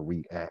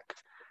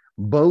react.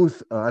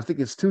 Both, I think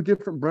it's two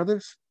different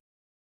brothers,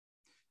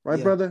 right,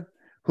 Yeah. brother,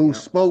 who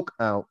spoke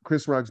out.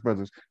 Chris Rock's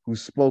brothers who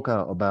spoke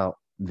out about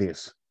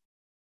this.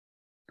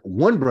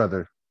 One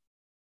brother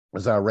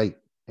was irate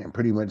and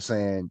pretty much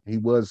saying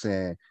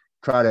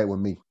try that with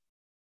me.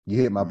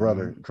 You hit my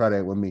brother, try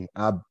that with me.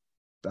 I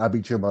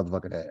beat your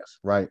motherfucking ass,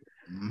 right?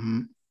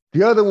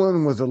 The other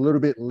one was a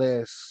little bit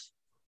less,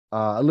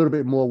 a little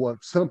bit more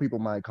what some people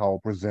might call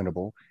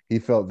presentable. He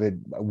felt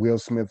that Will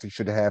Smith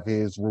should have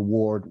his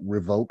reward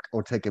revoked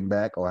or taken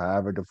back, or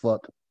however the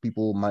fuck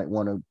people might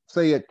want to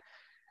say it,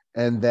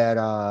 and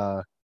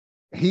that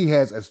he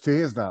has, as to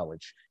his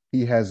knowledge,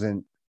 he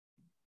hasn't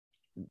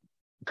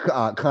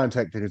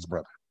contacted his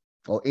brother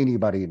or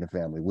anybody in the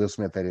family. Will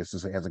Smith, that is to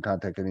say, hasn't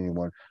contacted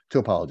anyone to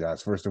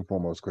apologize. First and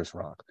foremost, Chris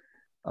Rock.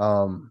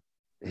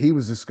 He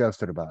was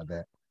disgusted about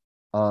that.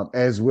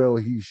 As well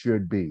he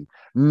should be.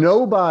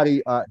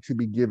 Nobody ought to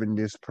be giving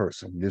this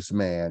person, this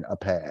man, a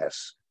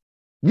pass.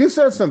 You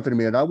said something to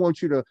me, and I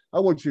want you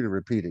to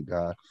repeat it,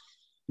 God.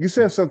 You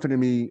said something to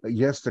me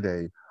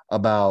yesterday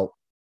about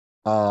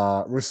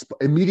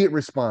immediate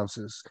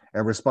responses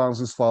and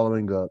responses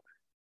following up,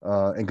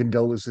 and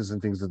condolences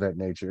and things of that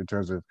nature in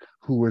terms of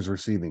who is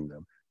receiving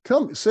them.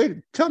 Tell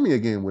me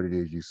again what it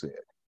is you said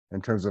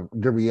in terms of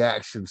the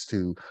reactions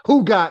to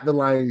who got the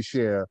lion's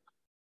share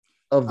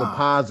of the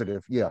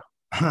positive. Yeah.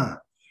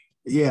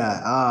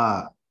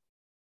 Yeah.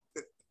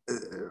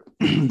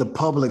 The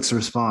public's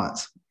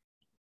response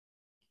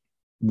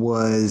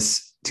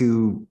was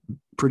to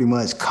pretty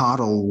much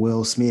coddle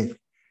Will Smith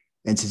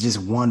and to just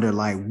wonder,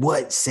 like,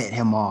 what set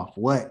him off?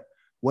 What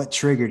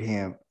triggered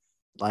him?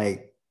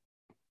 Like,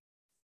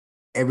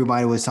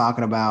 everybody was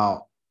talking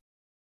about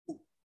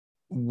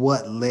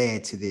what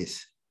led to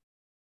this.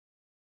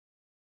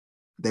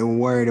 They were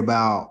worried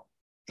about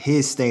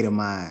his state of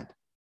mind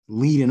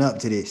leading up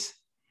to this.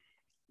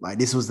 Like,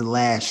 this was the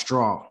last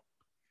straw.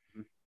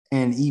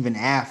 And even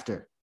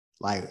after,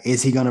 like,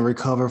 is he going to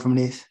recover from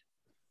this?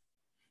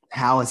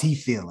 How is he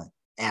feeling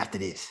after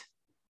this?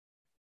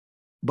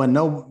 But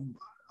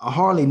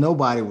hardly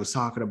nobody was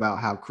talking about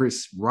how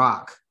Chris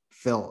Rock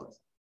felt.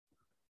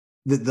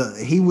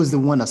 He was the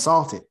one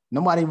assaulted.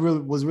 Nobody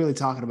was really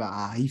talking about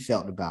how he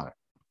felt about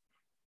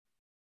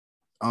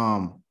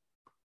it.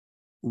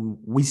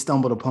 We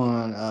stumbled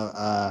upon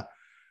a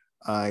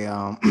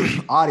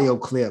audio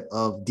clip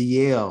of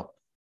DL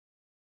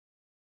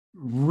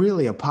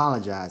really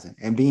apologizing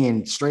and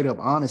being straight up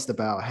honest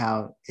about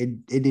how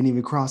it didn't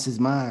even cross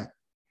his mind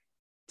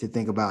to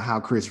think about how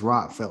Chris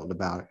Rock felt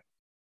about it.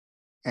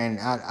 And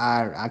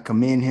I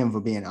commend him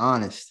for being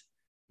honest.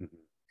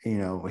 You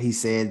know, he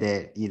said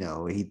that, you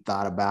know, he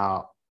thought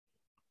about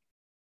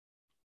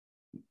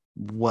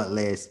what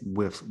led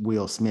with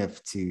Will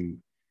Smith to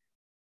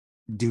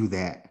do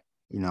that.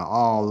 You know,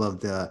 all of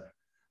the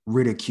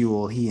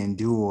ridicule he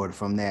endured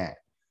from that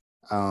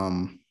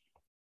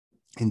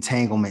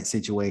entanglement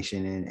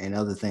situation and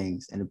other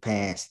things in the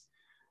past.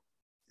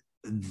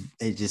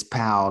 It just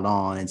piled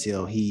on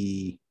until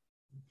he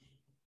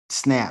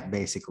snapped,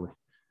 basically.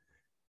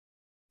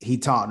 He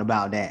talked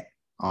about that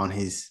on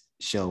his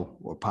show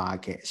or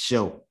podcast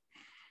show.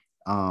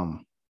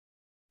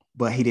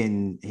 But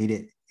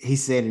he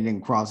said it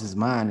didn't cross his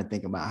mind to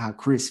think about how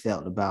Chris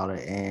felt about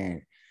it.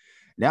 And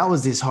that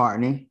was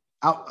disheartening.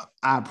 I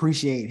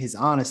appreciate his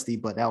honesty,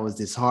 but that was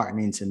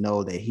disheartening to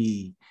know that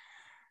he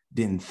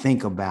didn't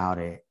think about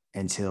it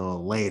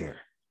until later.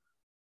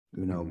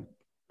 You know,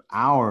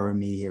 our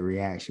immediate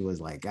reaction was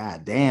like,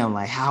 God damn,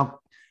 like how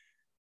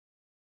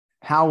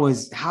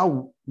is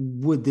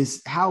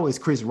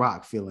Chris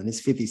Rock feeling?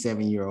 This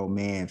 57-year-old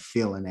man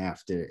feeling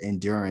after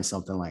enduring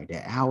something like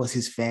that? How is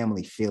his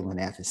family feeling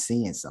after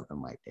seeing something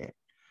like that?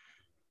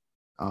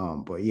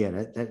 But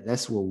yeah,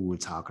 that's what we were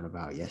talking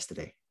about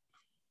yesterday.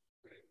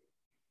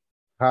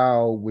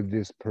 How would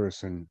this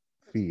person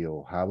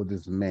feel? How would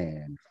this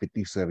man,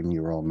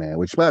 57-year-old man,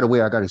 which, by the way,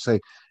 I got to say,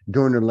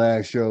 during the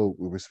last show,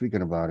 we were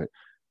speaking about it.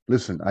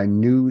 Listen, I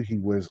knew he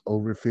was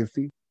over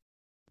 50,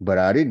 but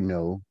I didn't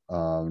know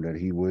that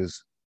he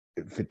was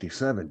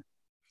 57.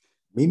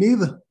 Me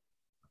neither.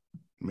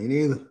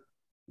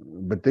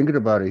 But thinking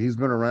about it, he's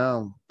been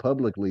around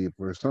publicly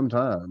for some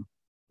time.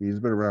 He's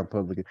been around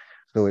publicly,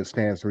 so it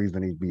stands to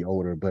reason he'd be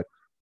older. But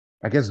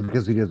I guess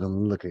because he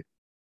doesn't look it,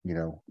 you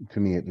know, to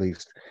me at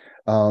least.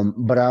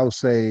 But I'll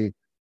say,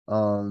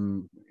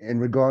 in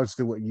regards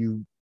to what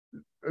you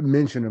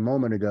mentioned a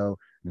moment ago,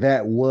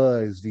 that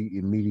was the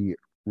immediate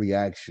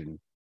reaction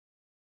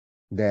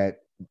that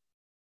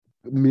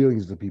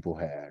millions of people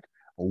had.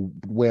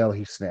 Well,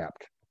 he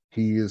snapped.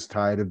 He is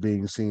tired of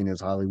being seen as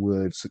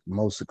Hollywood's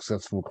most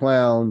successful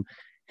clown.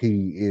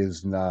 He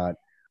is not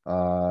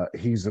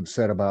He's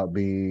upset about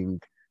being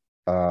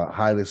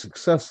highly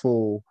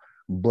successful,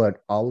 but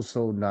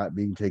also not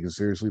being taken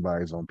seriously by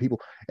his own people.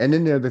 And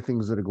then there are the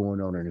things that are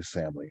going on in his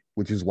family,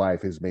 which his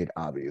wife has made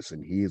obvious,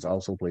 and he has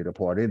also played a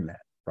part in that,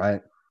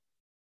 right?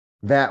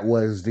 That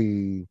was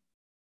the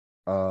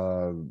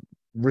uh,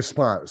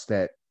 response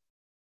that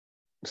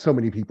so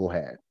many people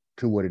had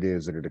to what it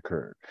is that had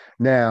occurred.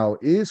 Now,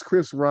 is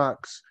Chris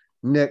Rock's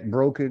neck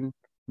broken?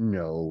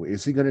 No.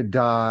 Is he going to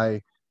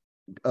die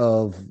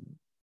of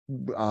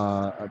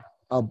uh,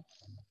 a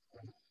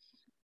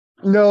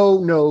no,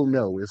 no,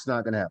 no, it's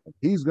not going to happen.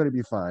 He's going to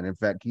be fine. In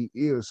fact, he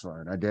is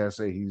fine. I dare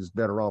say he's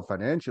better off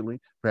financially,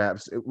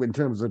 perhaps in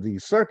terms of the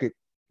circuit,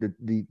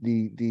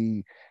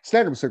 the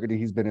stand-up circuit that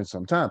he's been in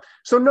some time.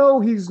 So no,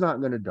 he's not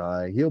going to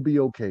die. He'll be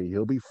okay.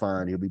 He'll be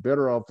fine. He'll be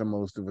better off than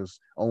most of us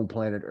on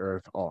planet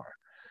Earth are.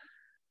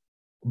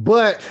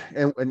 But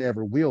and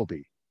ever will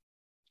be.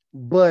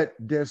 But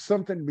there's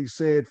something to be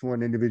said for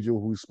an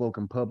individual who's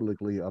spoken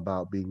publicly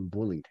about being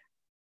bullied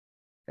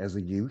as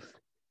a youth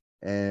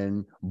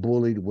and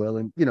bullied well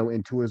and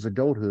into his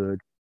adulthood,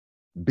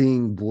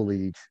 being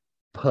bullied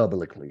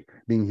publicly,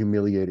 being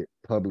humiliated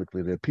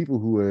publicly. There are people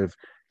who have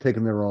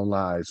taken their own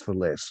lives for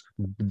less.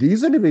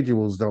 These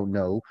individuals don't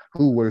know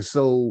who were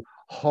so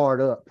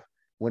hard up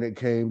when it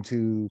came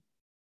to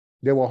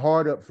they were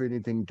hard up for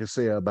anything to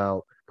say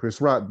about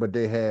Chris Rock, but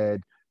they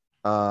had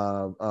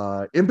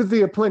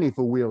empathy aplenty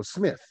for Will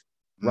Smith,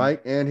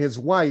 right? And his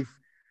wife.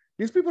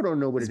 These people don't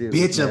know what it is.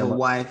 Bitch of a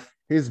wife.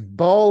 His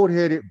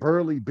bald-headed,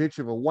 burly bitch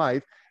of a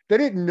wife. They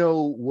didn't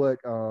know what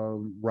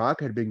Rock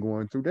had been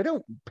going through.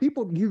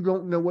 You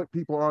don't know what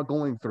people are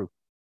going through.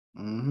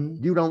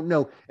 You don't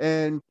know.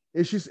 And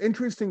it's just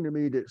interesting to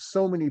me that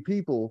so many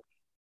people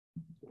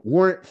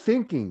weren't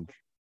thinking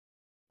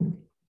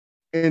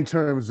in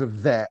terms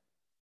of that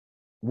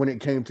when it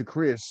came to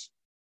Chris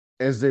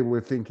as they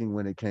were thinking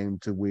when it came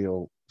to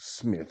Will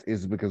Smith.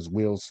 Is it because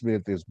Will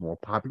Smith is more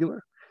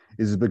popular?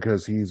 Is it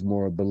because he's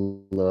more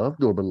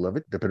beloved or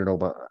beloved, depending on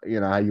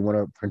how you want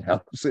to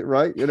pronounce it,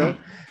 right? If you're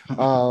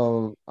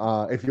Oprah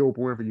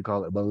Winfrey, you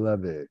call it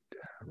beloved,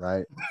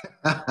 right?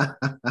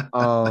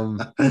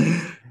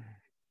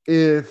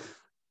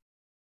 If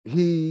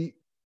we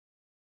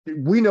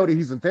know that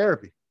he's in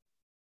therapy.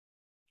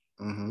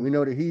 We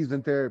know that he's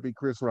in therapy.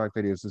 Chris Rock,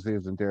 that is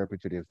in therapy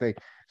to this day.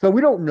 So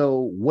we don't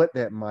know what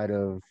that might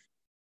have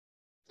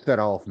set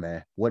off,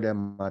 man. What that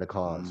might have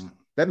caused.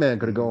 That man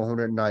could have gone home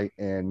that night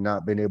and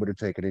not been able to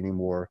take it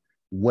anymore,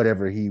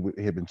 whatever he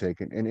had been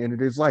taking, and ended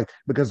his life,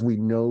 because we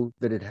know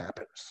that it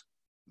happens.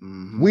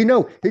 We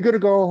know he could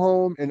have gone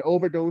home and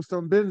overdosed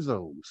on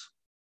benzos.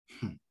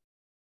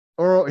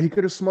 Or he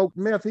could have smoked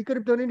meth. He could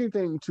have done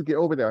anything to get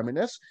over there. I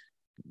mean,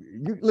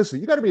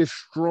 listen, you got to be a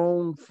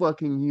strong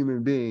fucking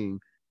human being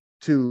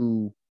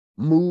to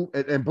move,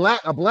 and a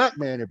black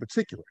man in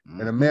particular,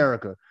 in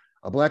America,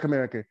 a black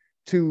American,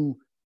 to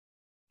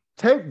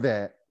take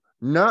that,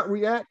 not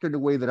react in the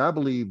way that I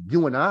believe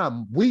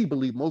we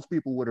believe most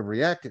people would have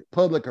reacted,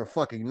 public or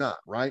fucking not,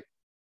 right?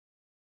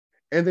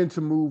 And then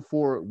to move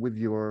forward with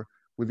your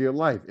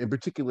life, in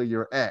particular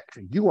your act.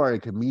 You are a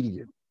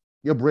comedian.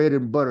 Your bread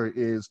and butter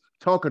is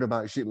talking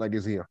about shit like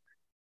it's here,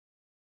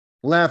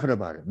 laughing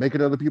about it,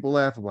 making other people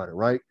laugh about it,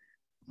 right?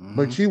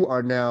 But you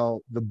are now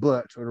the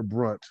butt or the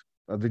brunt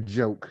of the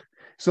joke.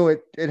 So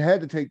it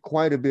had to take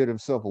quite a bit of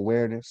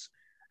self-awareness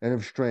and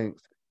of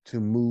strength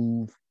to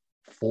move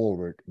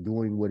forward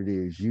doing what it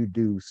is you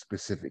do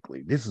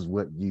specifically. This is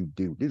what you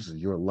do. This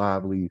is your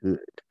livelihood.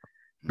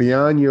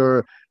 Beyond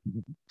your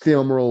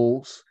film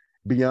roles,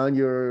 beyond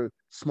your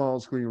small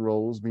screen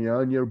roles,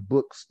 beyond your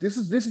books, this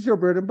is your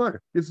bread and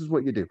butter. This is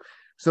what you do.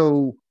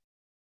 So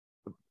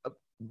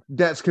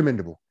that's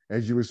commendable,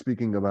 as you were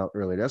speaking about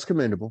earlier. That's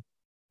commendable.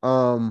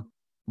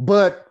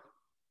 But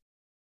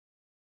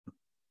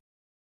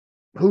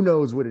who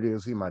knows what it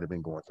is he might have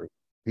been going through.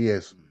 He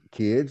has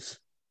kids.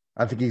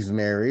 I think he's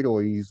married,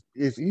 or he's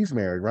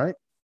married, right?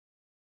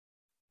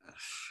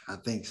 I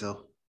think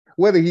so.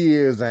 Whether he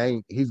is or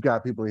ain't, he's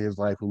got people in his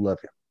life who love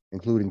him,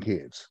 including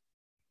kids.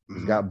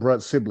 He's got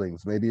blood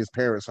siblings. Maybe his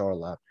parents are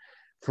alive,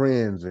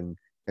 friends, and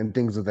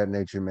things of that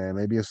nature, man.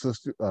 Maybe a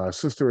sister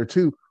or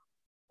two.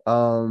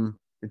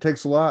 It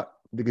takes a lot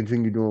to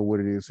continue doing what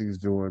it is he's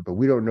doing, but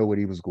we don't know what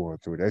he was going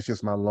through. That's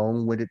just my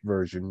long-winded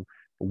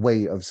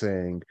way of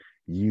saying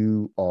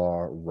you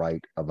are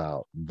right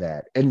about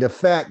that. And the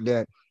fact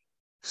that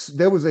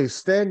there was a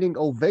standing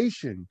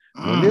ovation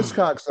when this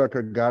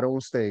cocksucker got on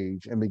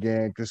stage and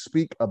began to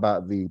speak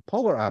about the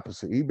polar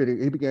opposite. He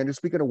began to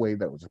speak in a way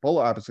that was the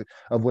polar opposite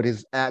of what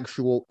his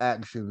actual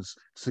actions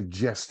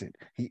suggested.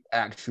 He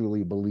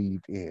actually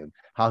believed in,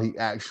 how he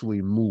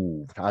actually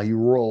moved, how he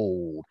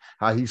rolled,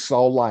 how he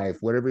saw life,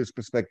 whatever his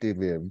perspective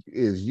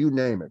is, you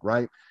name it,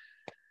 right?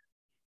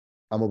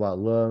 I'm about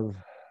love.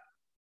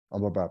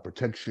 I'm about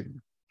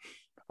protection.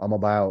 I'm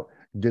about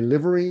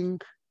delivering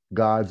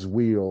God's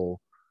will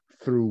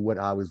through what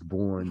I was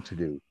born to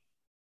do.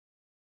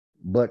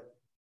 But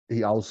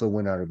he also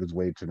went out of his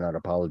way to not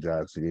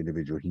apologize to the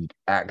individual he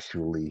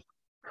actually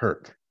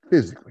hurt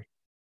physically.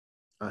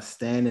 A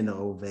standing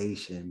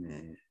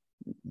ovation,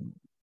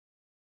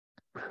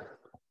 man.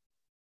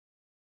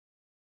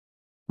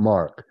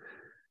 Mark,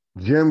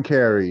 Jim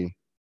Carrey,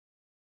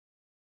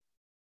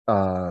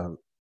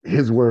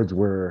 his words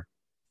were,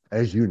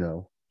 as you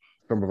know,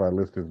 some of our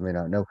listeners may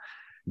not know,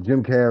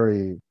 Jim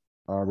Carrey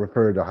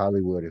referred to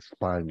Hollywood as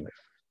spineless.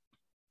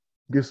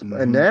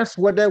 And that's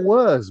what that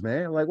was,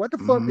 man. Like, what the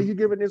fuck are you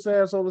giving this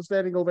asshole a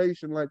standing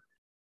ovation? Like,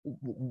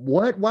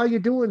 what? Why are you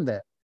doing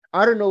that?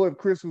 I don't know if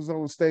Chris was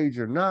on stage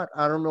or not.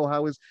 I don't know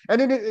how and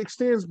then it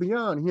extends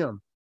beyond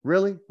him.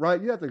 Really,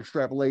 right? You have to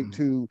extrapolate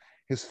to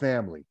his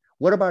family.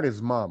 What about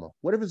his mama?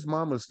 What if his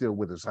mama's still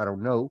with us? I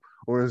don't know.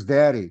 Or his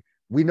daddy?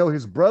 We know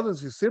his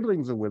brothers, his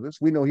siblings are with us.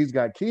 We know he's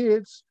got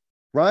kids,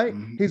 right?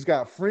 He's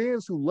got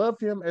friends who love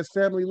him as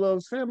family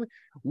loves family.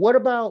 What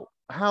about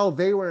how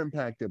they were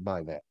impacted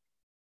by that?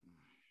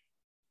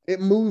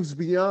 It moves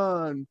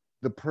beyond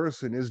the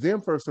person. It's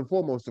them first and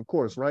foremost, of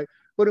course, right?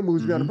 But it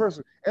moves beyond the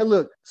person. And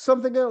look,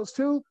 something else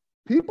too,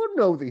 people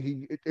know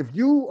that if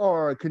you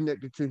are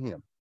connected to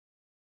him,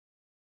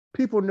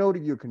 people know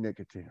that you're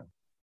connected to him.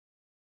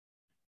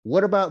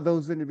 What about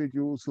those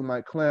individuals who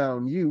might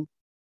clown you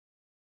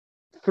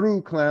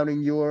through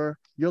clowning your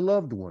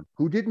loved one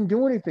who didn't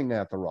do anything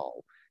after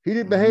all? He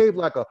didn't behave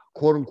like a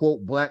quote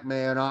unquote black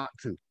man ought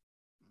to,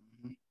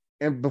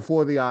 and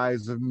before the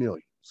eyes of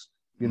millions.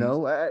 You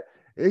know,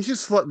 it's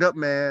just fucked up,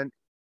 man.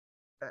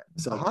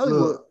 So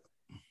Hollywood,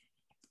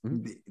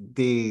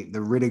 the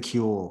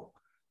ridicule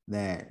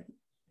that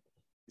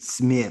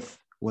Smith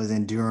was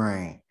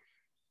enduring,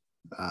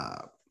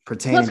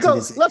 pertaining to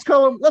this. Let's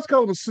call him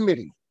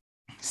Smitty.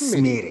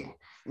 Smitty.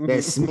 That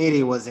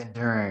Smitty was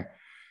enduring,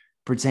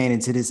 pertaining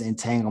to this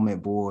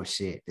entanglement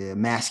bullshit, the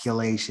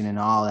emasculation and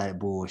all that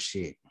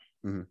bullshit.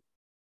 I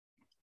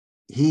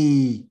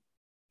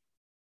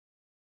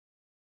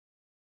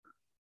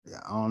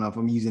don't know if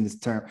I'm using this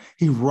term.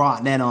 He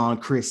rocked that on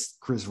Chris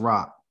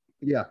Rock.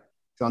 Yeah.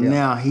 So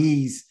now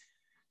he's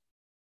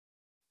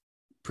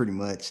pretty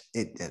much,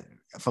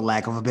 for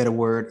lack of a better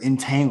word,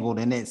 entangled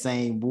in that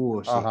same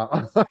bullshit,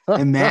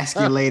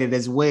 emasculated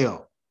as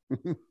well.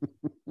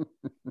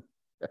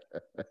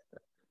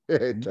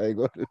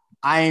 Entangled.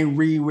 I ain't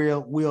read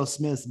Will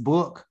Smith's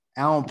book.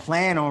 I don't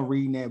plan on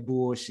reading that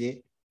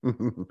bullshit.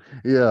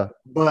 Yeah.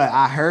 But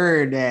I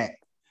heard that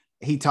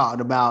he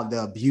talked about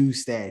the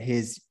abuse that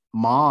his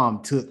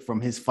mom took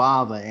from his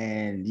father,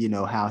 and you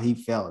know how he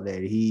felt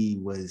that he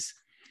was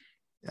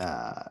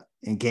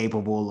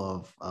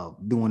incapable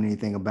of doing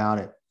anything about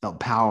it, felt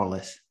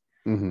powerless.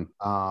 His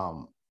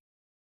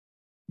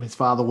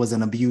father was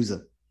an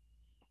abuser.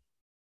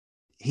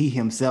 He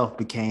himself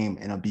became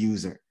an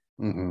abuser.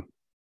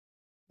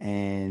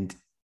 And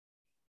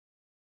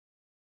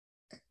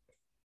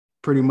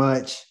pretty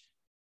much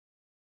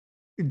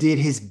did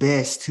his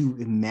best to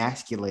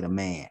emasculate a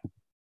man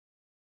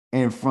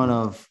in front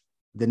of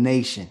the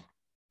nation,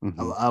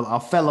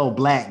 a fellow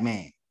black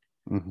man.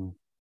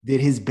 Did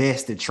his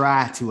best to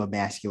try to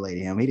emasculate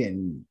him. He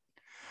didn't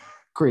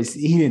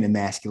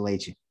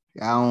emasculate you.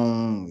 I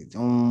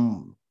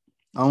don't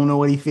know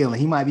what he's feeling.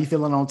 He might be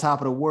feeling on top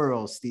of the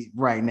world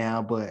right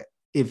now, but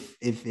if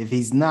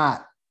he's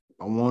not,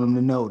 I want him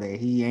to know that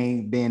he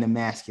ain't been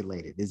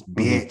emasculated. This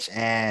bitch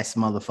ass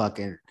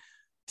motherfucking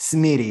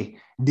Smitty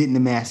didn't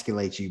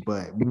emasculate you,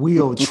 but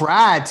Will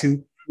tried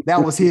to.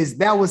 That was his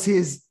goal.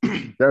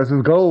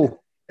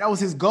 That was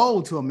his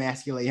goal, to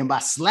emasculate him by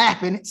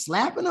slapping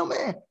him,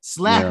 man.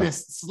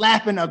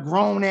 Slapping a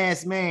grown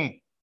ass man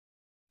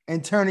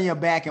and turning your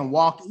back and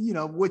walk, you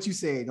know what you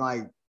said,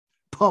 like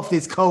puff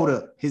his coat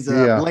up, his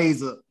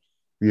blazer.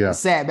 Yeah.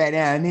 Sat back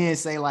down and then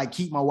say, like,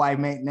 keep my wife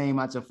name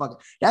out your fucking.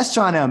 That's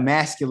trying to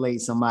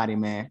emasculate somebody,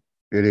 man.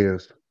 It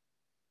is.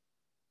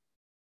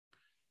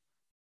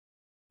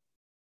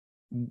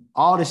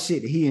 All the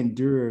shit he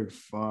endured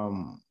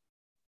from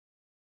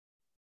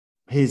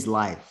his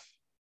life,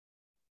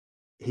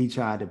 he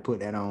tried to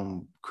put that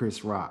on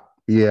Chris Rock.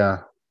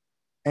 Yeah.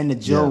 And the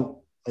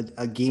joke,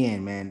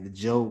 again, man, the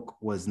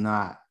joke was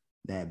not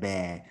that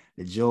bad.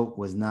 The joke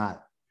was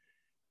not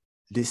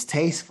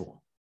distasteful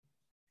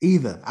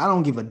either. I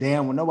don't give a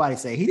damn when nobody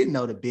say he didn't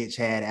know the bitch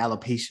had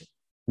alopecia.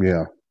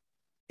 Yeah.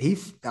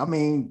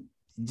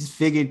 Just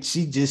figured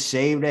she just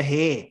shaved her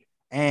head.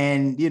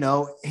 And, you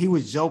know, he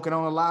was joking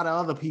on a lot of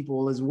other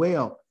people as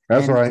well.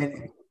 That's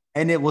right.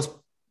 And it was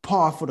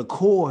par for the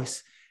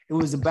course. It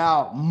was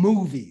about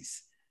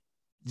movies.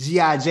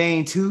 G.I.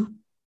 Jane 2.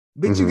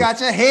 Bitch, you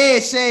got your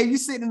head shaved. You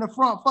sitting in the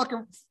front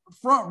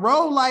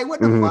row. Like, what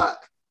the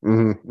fuck?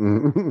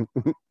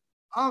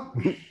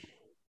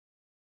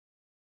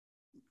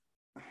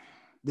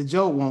 The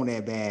joke wasn't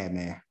that bad,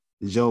 man.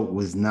 The joke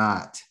was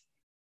not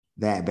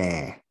that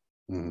bad.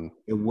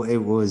 It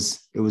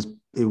wasn't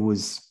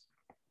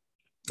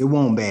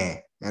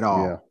bad at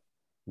all. Yeah.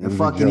 And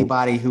fuck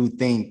anybody who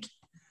think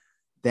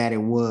that it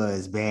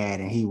was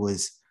bad and he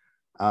was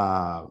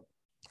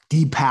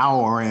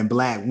depowering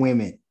black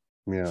women.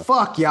 Yeah.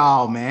 Fuck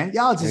y'all, man.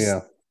 Y'all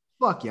just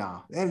fuck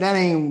y'all. That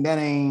ain't.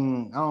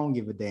 I don't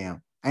give a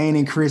damn. ain't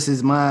in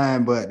Chris's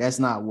mind, but that's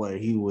not what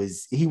he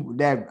was.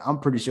 I'm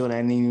pretty sure that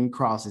didn't even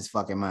cross his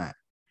fucking mind.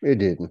 It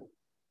didn't.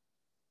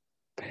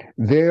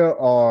 There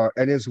are,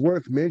 and it's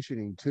worth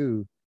mentioning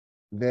too,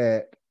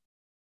 that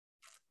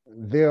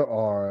there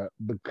are,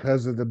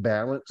 because of the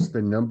balance,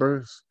 the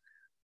numbers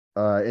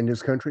in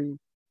this country,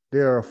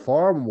 there are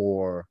far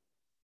more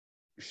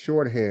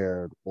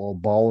short-haired or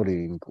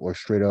balding or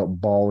straight up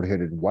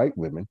bald-headed white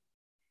women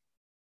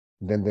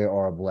than there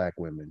are black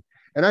women.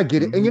 And I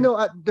get it. And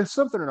there's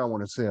something that I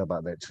want to say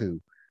about that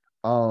too.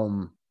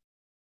 I'm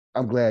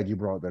glad you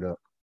brought that up.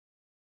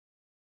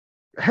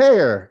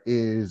 Hair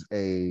it's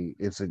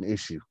an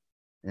issue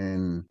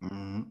in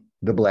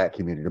the black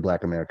community, the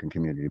black American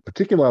community,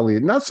 particularly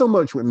not so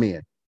much with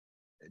men.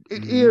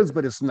 It is,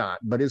 but it's not.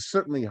 But it's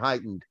certainly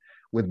heightened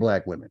with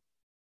black women.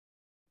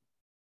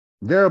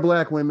 There are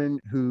black women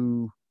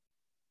who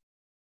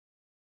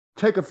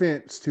take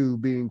offense to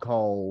being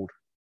called,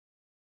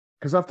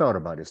 because I've thought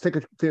about this, take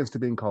offense to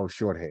being called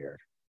short-haired,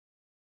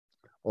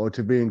 or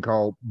to being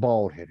called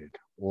bald-headed,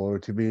 or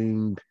to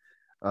being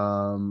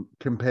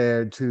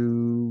compared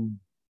to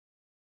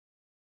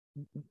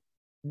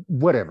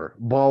whatever,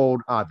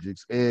 bald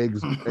objects,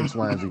 eggs, X,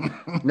 Y, and Z.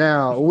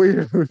 Now, we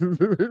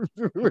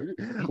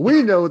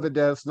know that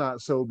that's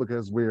not so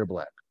because we're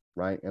black,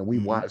 right? And we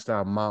watched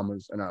our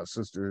mamas and our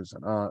sisters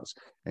and aunts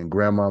and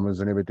grandmamas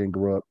and everything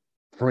grow up,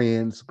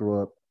 friends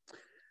grow up.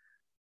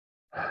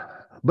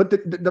 But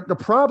the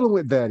problem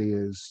with that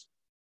is,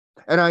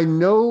 and I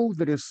know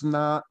that it's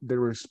not the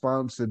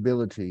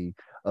responsibility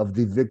of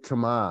the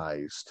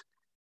victimized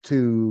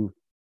to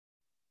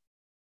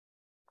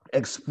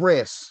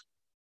express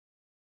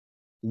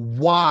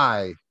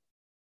why,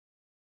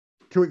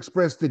 to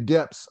express the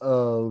depths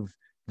of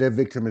their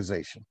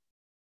victimization,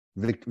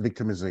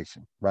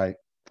 right?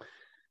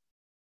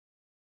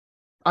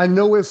 I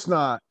know it's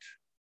not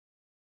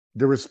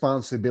the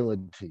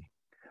responsibility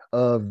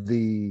of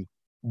the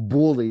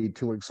bully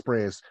to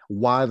express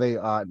why he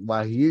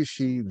or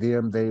she,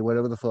 them, they,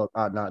 whatever the fuck,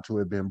 ought not to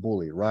have been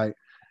bullied, right?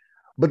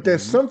 But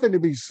there's something to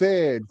be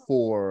said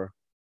for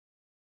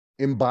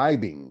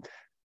imbibing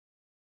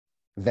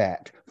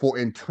that,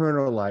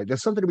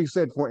 there's something to be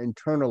said for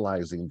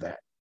internalizing that.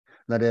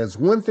 Now, there's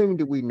one thing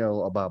that we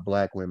know about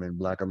black women,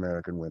 black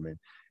American women,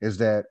 is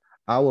that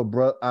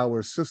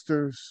our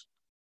sisters,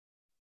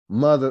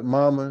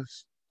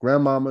 mamas,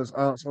 grandmamas,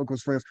 aunts,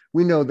 uncles, friends,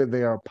 we know that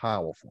they are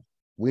powerful.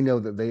 We know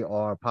that they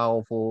are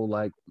powerful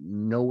like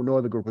no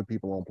other group of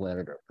people on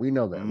planet Earth. We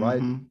know that,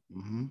 right?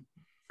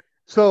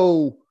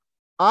 So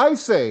I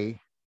say,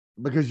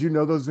 because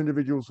those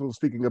individuals who are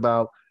speaking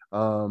about,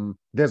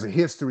 there's a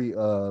history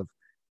of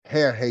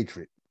hair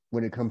hatred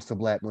when it comes to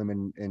black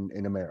women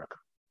in America.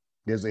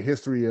 There's a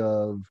history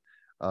of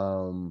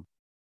fucknottery.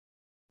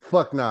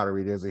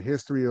 There's a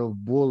history of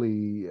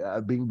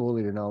being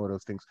bullied and all of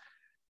those things.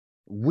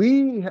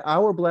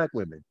 Our black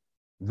women,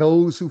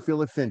 those who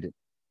feel offended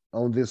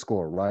on this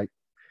score, right,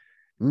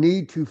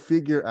 need to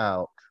figure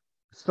out,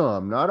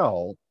 some, not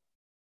all,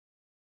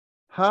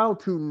 how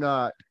to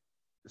not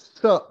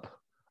sup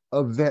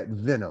of that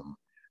venom.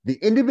 The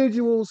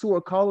individuals who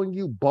are calling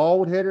you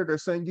bald-headed or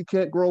saying you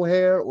can't grow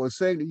hair or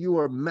saying that you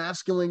are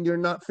masculine, you're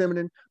not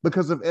feminine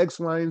because of X,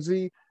 Y, and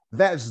Z,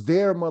 that's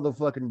their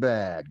motherfucking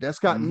bag. That's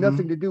got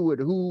nothing to do with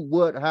who,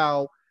 what,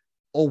 how,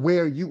 or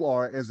where you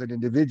are as an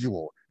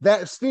individual.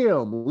 That's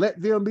them. Let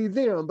them be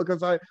them,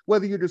 because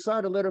whether you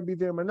decide to let them be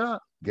them or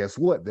not, guess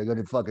what? They're going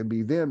to fucking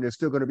be them. They're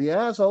still going to be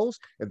assholes.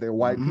 If they're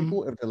white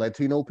people, if they're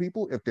Latino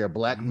people, if they're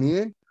black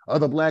men,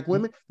 other black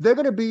women, they're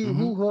going to be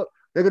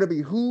they're going to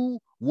be who,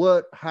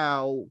 what,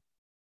 how,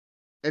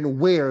 and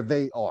where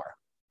they are.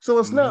 So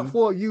it's not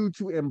for you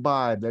to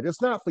imbibe that.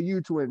 It's not for you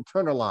to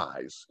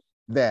internalize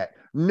that.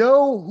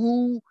 Know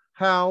who,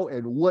 how,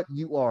 and what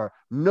you are.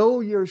 Know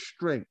your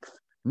strength.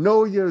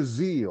 Know your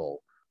zeal,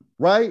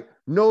 right?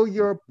 Know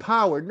your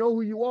power. Know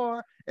who you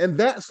are, and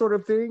that sort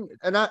of thing.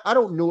 And I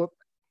don't know if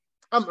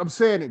I'm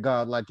saying it,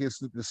 God, like it's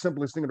the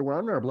simplest thing in the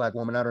world. I'm not a black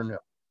woman. I don't know,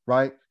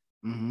 right?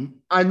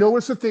 I know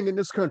it's a thing in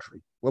this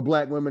country where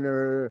black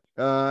women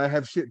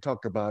have shit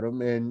talked about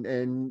them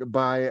and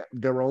by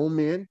their own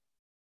men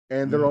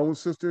and their own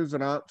sisters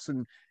and aunts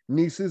and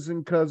nieces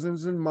and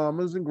cousins and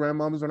mamas and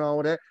grandmamas and all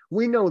of that.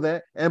 We know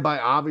that, and by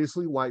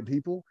obviously white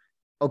people,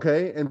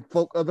 okay, and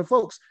other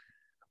folks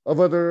of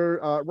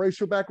other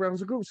racial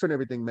backgrounds and groups and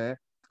everything, man.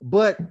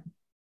 But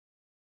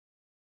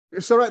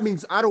so that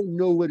means I don't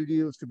know what it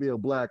is to be a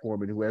black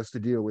woman who has to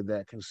deal with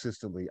that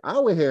consistently.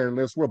 Our hair,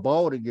 unless we're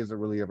balding, isn't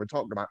really ever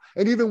talked about.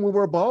 And even when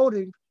we're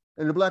balding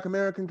in the black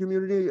American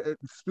community,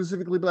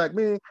 specifically black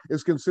men,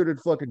 it's considered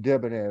fucking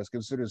debonair, it's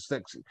considered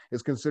sexy,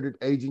 it's considered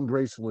aging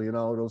gracefully and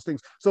all of those things.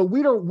 So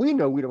we know we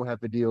don't have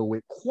to deal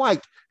with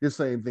quite the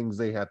same things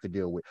they have to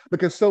deal with,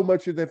 because so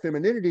much of their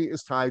femininity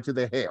is tied to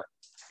their hair.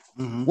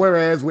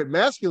 Whereas with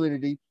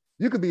masculinity,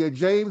 you could be a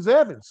James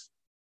Evans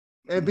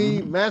and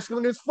be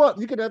masculine as fuck.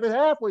 You could have it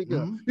halfway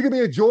good. You could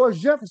be a George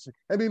Jefferson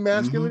and be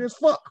masculine as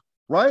fuck,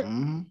 right?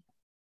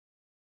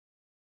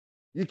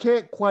 You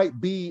can't quite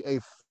be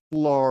a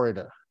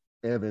Florida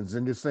Evans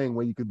in the same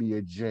way you could be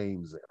a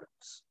James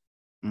Evans.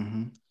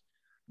 Mm-hmm.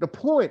 The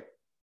point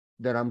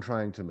that I'm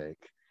trying to make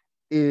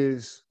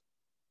is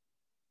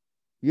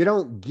you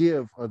don't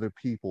give other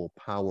people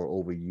power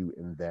over you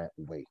in that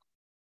way.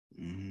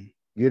 Mm-hmm.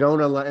 You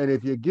don't allow, and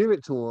if you give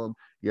it to them,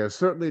 you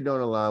certainly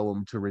don't allow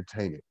them to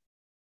retain it.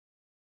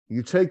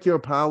 You take your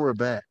power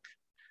back.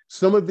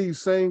 Some of these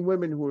same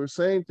women who are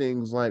saying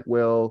things like,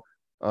 well,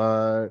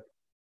 uh,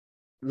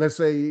 let's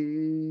say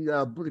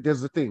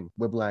there's a thing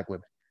with black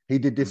women. He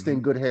did this thing,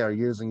 Mm-hmm. good hair,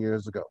 years and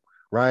years ago,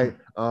 right?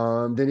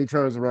 Then he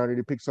turns around and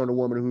he picks on a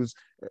woman who's,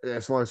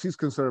 as far as she's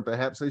concerned,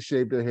 perhaps they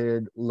shaved her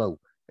head low.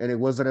 And it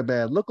wasn't a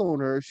bad look on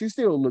her. She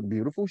still looked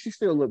beautiful. She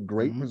still looked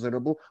great, Mm-hmm.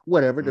 presentable,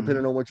 whatever, Mm-hmm.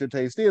 depending on what your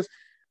taste is.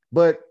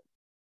 But,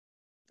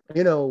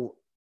 you know,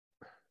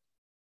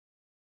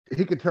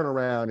 he could turn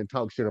around and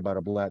talk shit about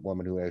a black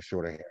woman who has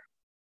shorter hair.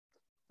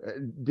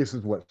 This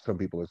is what some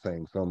people are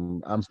saying.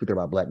 I'm speaking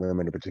about black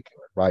women in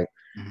particular, right?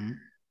 Mm-hmm.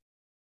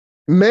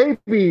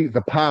 Maybe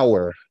the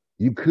power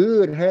you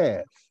could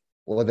have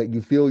or that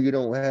you feel you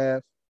don't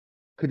have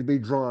could be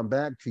drawn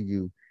back to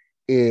you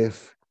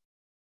if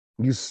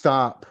you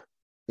stop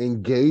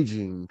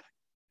engaging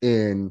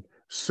in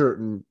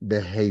certain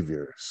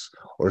behaviors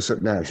or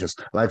certain actions.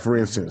 Like, for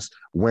Mm-hmm. instance,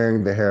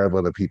 wearing the hair of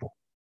other people.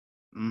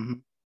 Mm-hmm.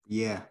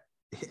 Yeah.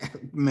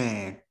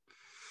 Man.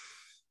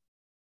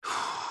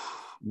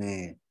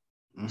 Man.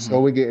 So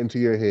Mm-hmm. we get into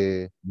your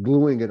head,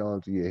 gluing it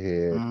onto your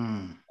head,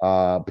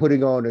 Mm.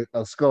 putting on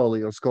a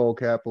scully or skull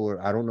cap,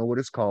 or I don't know what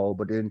it's called,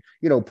 but then,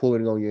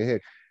 pulling it on your head.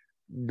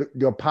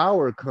 Your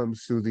power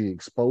comes through the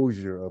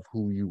exposure of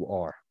who you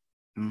are.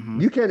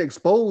 Mm-hmm. You can't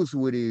expose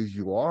who it is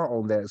you are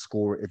on that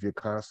score if you're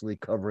constantly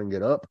covering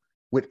it up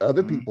with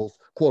other Mm-hmm. people's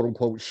quote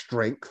unquote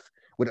strength,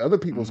 with other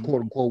people's Mm-hmm.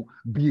 quote unquote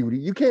beauty.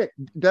 You can't,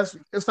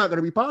 it's not going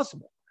to be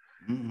possible.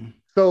 Mm-hmm.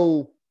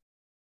 So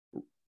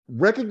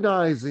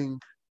recognizing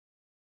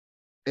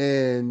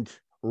and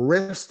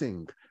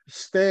resting,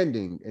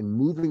 standing, and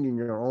moving in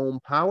your own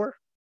power,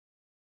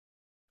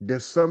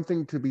 there's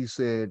something to be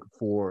said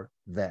for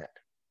that.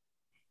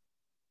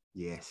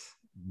 Yes.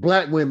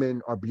 Black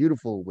women are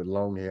beautiful with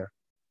long hair,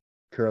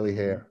 curly Mm-hmm.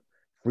 hair,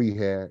 free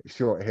hair,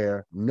 short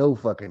hair, no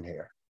fucking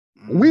hair.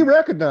 We Mm-hmm.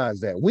 recognize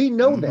that. We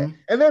know that. Mm-hmm.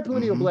 And there are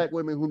plenty of Mm-hmm. black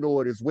women who know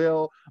it as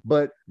well.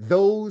 But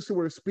those who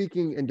are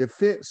speaking in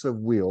defense of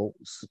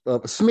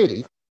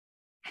Smitty,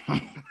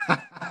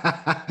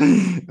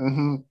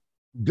 Mm-hmm.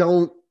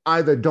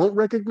 don't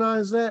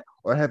recognize that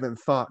or haven't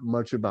thought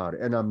much about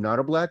it. And I'm not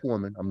a black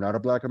woman. I'm not a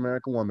black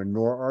American woman,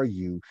 nor are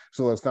you.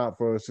 So it's not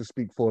for us to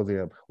speak for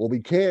them. What we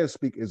can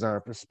speak is our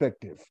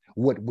perspective,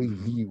 what we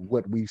Mm-hmm. view,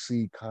 what we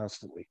see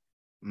constantly,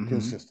 Mm-hmm.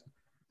 consistent.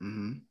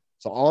 Mm-hmm.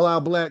 So all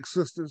our black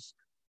sisters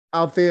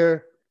out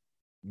there,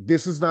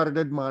 this is not an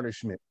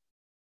admonishment.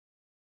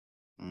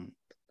 Mm-hmm.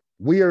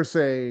 We are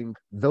saying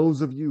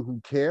those of you who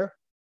care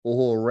or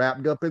who are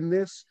wrapped up in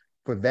this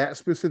for that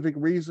specific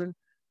reason,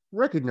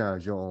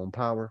 recognize your own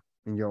power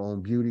and your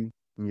own beauty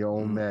and your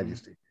own Mm-hmm.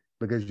 majesty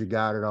because you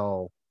got it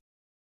all.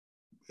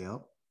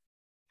 Yep.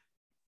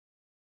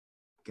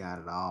 Got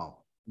it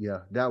all. Yeah,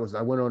 I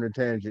went on a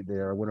tangent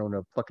there. I went on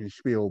a fucking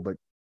spiel, but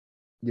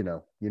you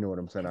know what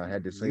I'm saying. I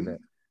had to say You, that.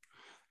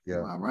 you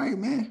Yeah. all right,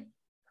 man.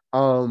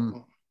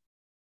 Um,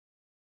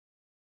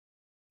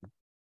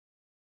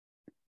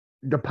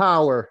 the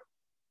power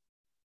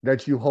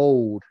that you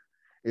hold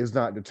is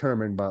not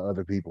determined by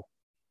other people.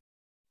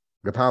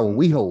 The power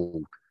we Mm-hmm.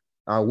 hold,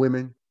 our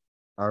women,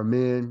 our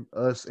men,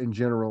 us in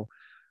general,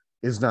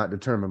 is not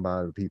determined by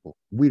other people.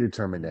 We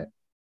determine that.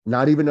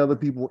 Not even other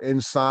people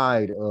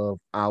inside of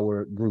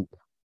our group,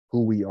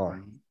 who we are.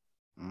 Mm-hmm.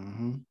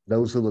 Mm-hmm.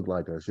 Those who look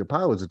like us. Your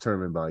power is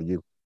determined by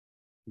you.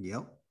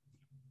 Yep.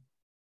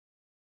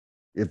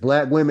 If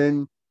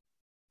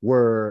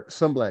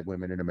some black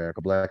women in America,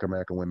 black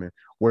American women,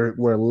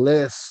 were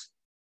less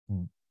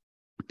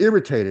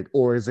irritated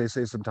or, as they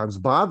say sometimes,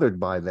 bothered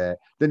by that,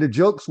 then the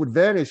jokes would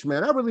vanish,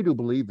 man. I really do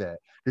believe that.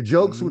 The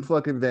jokes would Mm-hmm.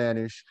 fucking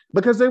vanish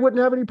because they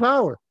wouldn't have any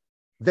power.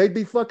 They'd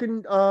be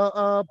fucking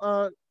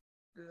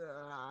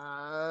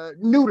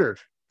neutered.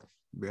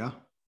 Yeah.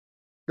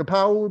 The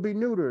power would be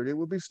neutered. It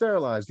would be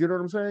sterilized. You know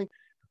what I'm saying?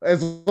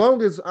 As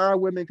long as our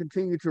women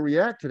continue to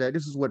react to that,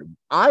 this is what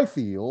I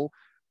feel.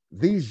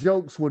 These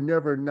jokes will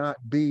never not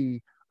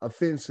be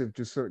offensive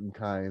to certain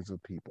kinds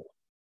of people,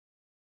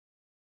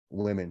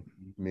 women,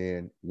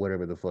 men,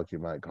 whatever the fuck you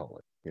might call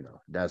it.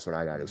 That's what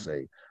I got to Mm-hmm.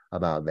 say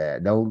about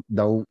that. Don't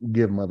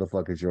give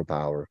motherfuckers your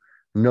power.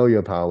 Know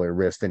your power and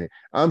rest in it.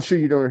 I'm sure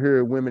you don't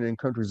hear women in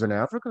countries in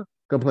Africa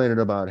complaining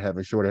about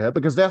having shorter hair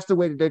because that's the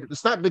way that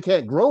it's not they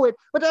can't grow it,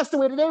 but that's the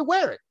way that they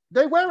wear it.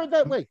 They wear it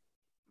that way.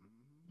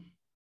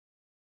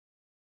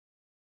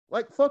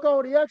 Like fuck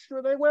all the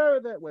extra, they wear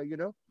it that way.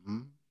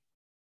 Mm-hmm.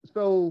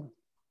 So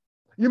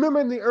you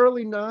remember in the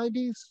early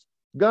 90s,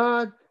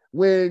 God,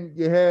 when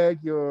you had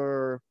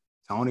your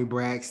Tony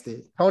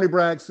Braxton,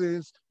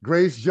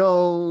 Grace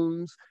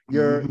Jones,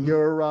 your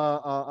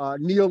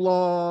Neil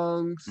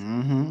Longs.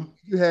 Mm-hmm.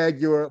 You had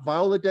your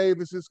Viola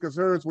Davises, because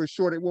hers was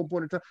short at one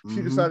point in time.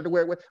 She decided to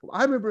wear it.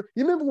 I remember.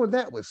 You remember when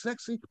that was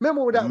sexy?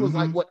 Remember when that was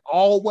like what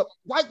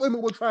white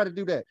women were trying to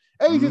do that?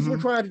 Asians were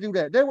trying to do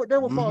that. They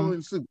were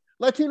following suit.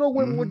 Latino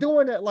women were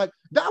doing that. Like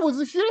that was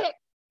the shit.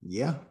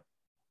 Yeah.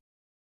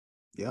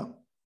 Yeah.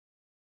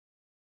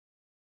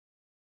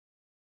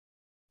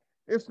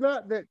 It's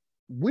not that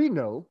we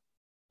know.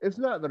 It's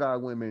not that our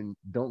women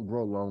don't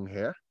grow long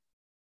hair.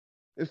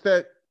 It's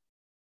that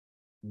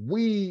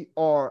we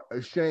are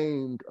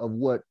ashamed of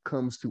what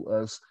comes to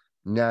us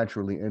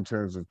naturally in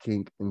terms of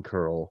kink and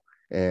curl,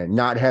 and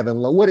not having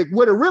long. What it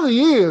really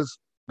is,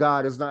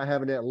 God, is not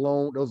having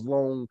those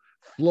long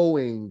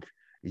flowing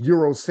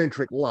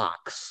Eurocentric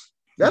locks.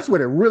 That's what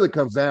it really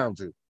comes down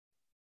to.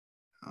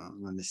 I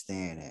don't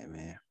understand that,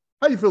 man.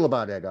 How you feel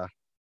about that, guy?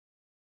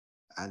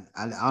 I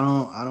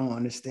don't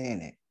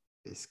understand it.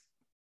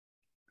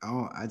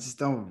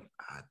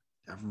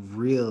 I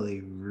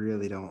really,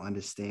 really don't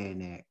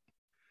understand that.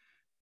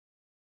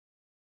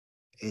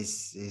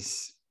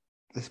 It's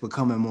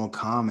becoming more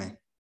common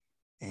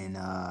in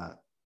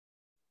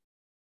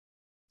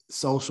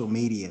social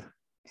media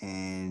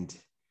and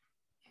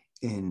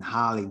in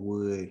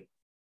Hollywood,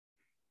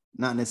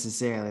 not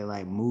necessarily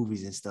like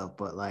movies and stuff,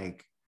 but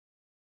like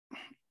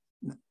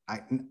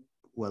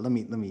let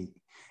me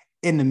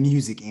in the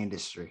music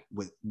industry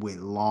with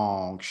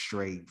long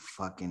straight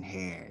fucking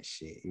hair and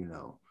shit, you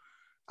know.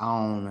 I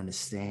don't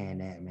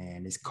understand that,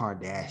 man. This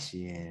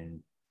Kardashian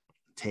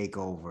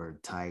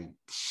takeover type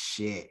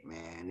shit,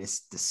 man.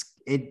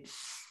 It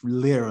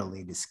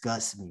literally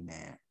disgusts me,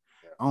 man.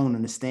 I don't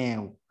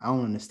understand.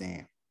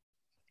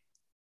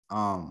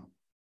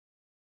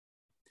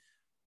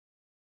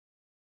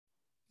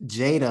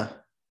 Jada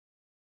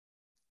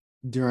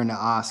during the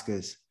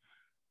Oscars,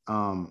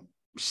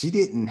 she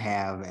didn't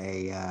have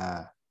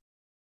a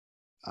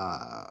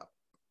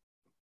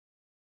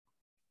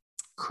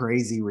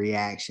crazy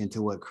reaction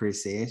to what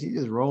Chris said. She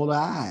just rolled her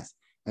eyes.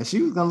 And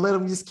she was gonna let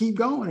him just keep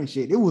going and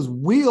shit. It was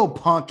Will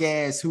punk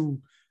ass who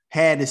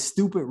had a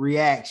stupid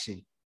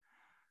reaction.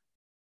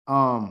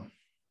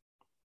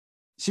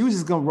 She was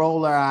just gonna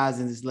roll her eyes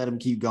and just let him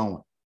keep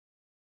going.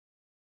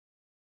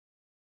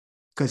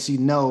 Cause she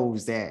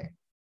knows that,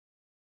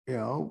 you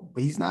know,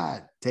 he's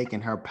not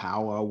taking her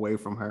power away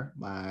from her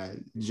by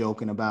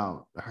joking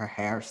about her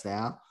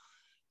hairstyle.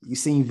 You've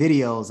seen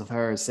videos of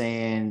her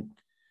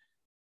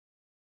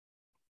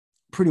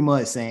pretty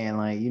much saying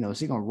like, you know,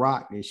 she's gonna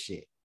rock this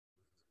shit.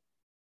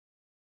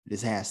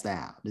 This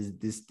hairstyle,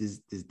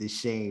 this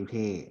shaved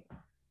head.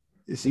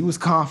 She was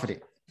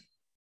confident.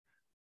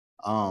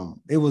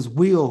 It was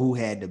Will who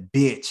had the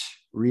bitch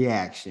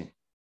reaction.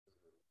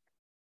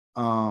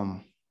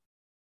 And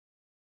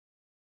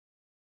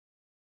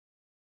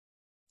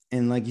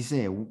like you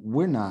said,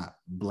 we're not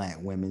Black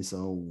women,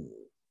 so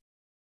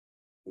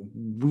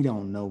we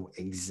don't know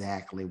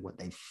exactly what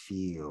they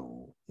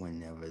feel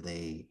whenever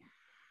they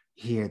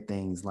hear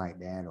things like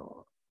that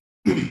or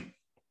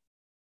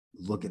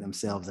look at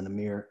themselves in the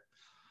mirror.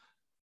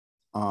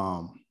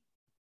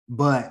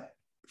 But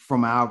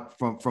from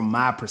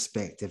my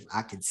perspective,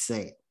 I could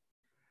say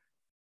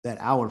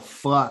that I would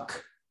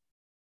fuck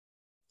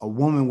a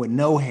woman with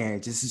no hair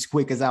just as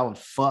quick as I would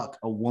fuck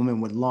a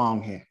woman with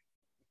long hair.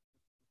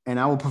 And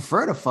I would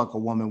prefer to fuck a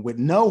woman with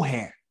no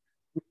hair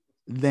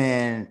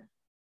than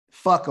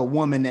fuck a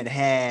woman that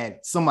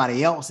had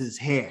somebody else's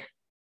hair.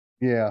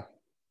 Yeah.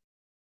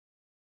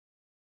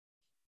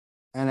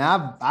 And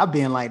I've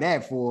been like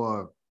that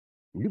for...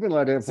 You've been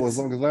like that for as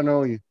long as I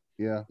know you.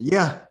 Yeah.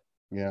 Yeah.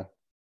 Yeah.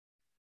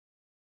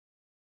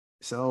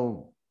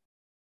 So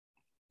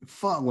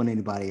fuck what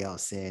anybody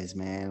else says,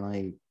 man.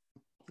 Like,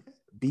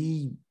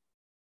 be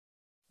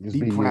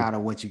proud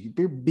of what you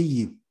be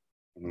you.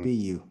 Mm-hmm. Be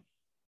you.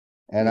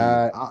 And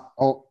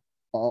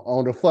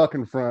on the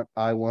fucking front,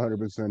 I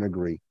 100%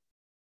 agree.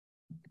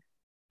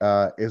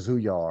 Is who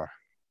you are.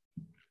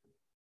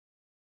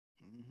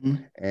 Mm-hmm.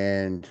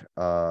 And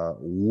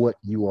what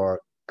you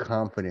are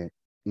confident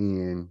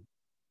in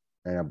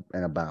and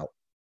about.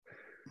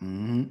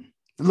 Mm-hmm.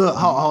 Look,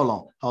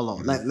 hold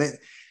on. Mm-hmm.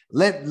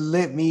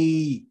 Let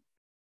me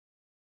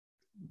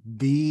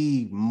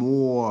be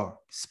more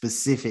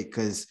specific,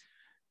 because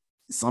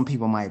some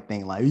people might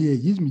think like, yeah,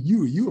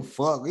 you a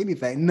fuck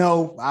anything.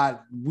 No,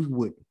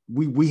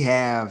 we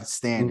have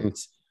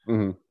standards.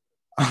 Mm-hmm.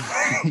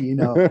 You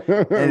know,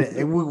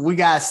 and we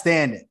got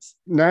standards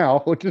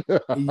now.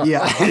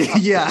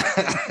 yeah.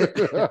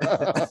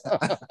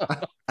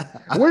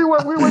 we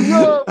were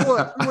young.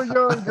 What? We were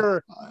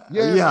younger.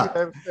 Yes, yeah. We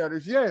have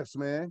standards. Yes,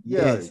 man.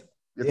 Yes.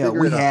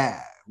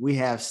 Yeah, we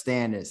have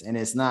standards, and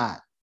it's not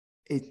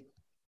it.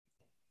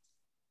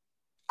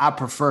 I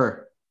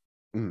prefer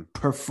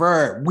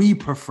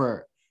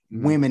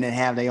women that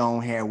have their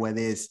own hair,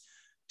 whether it's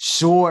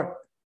short,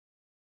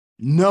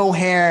 no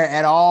hair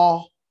at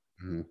all,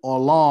 or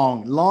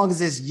long. Long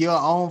as it's your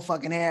own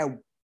fucking hair,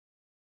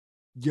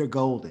 you're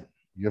golden.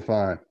 You're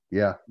fine.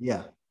 Yeah.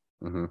 Yeah.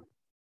 Mm-hmm.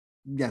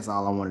 That's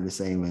all I wanted to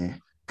say, man.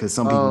 Because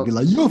some people be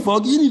like, "You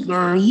fuck anything,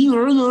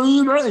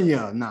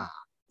 yeah, nah."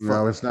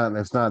 No, it's not.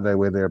 It's not that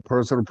way. There are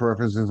personal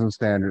preferences and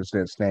standards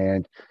that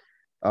stand.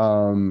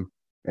 And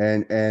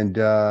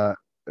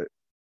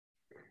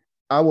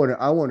I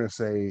want to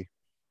say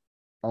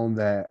on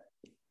that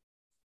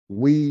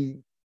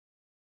we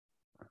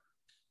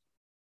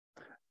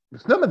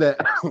some of that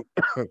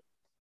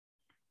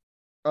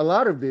a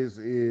lot of this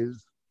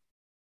is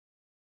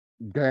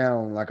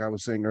down, like I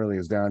was saying earlier,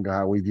 is down to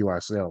how we view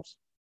ourselves.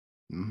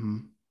 Mm-hmm.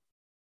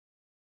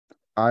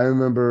 I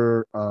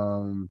remember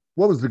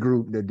what was the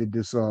group that did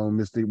this song,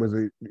 Mr. Was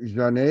it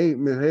Jeanne? Hey,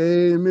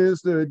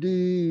 Mr.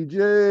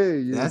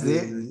 DJ. That's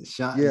it.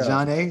 Yeah.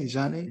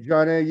 Jeanne.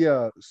 Jeanne,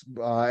 yeah.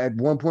 At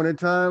one point in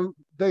time,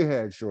 they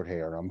had short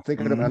hair. I'm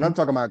thinking about, and I'm Mm-hmm.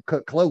 talking about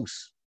cut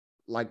close,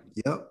 like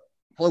Yep.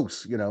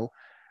 close,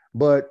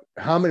 But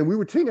how many, we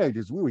were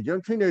teenagers, we were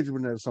young teenagers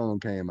when that song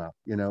came out,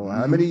 How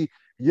Mm-hmm. many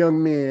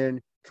young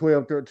men,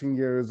 12, 13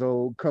 years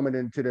old, coming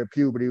into their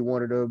puberty,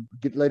 wanted to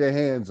lay their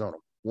hands on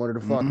them, wanted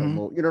to fuck them, Mm-hmm.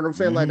 or, you know what I'm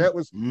saying? Like Mm-hmm. that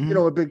was, Mm-hmm.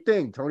 a big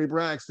thing. Tony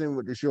Braxton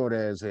with the short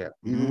ass hair,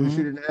 even when she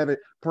Mm-hmm. didn't have it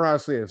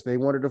processed, they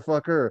wanted to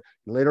fuck her.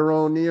 Later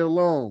on, Nia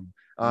Long,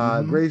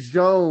 Mm-hmm. Grace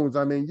Jones.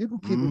 I mean, you can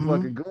keep it Mm-hmm.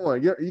 fucking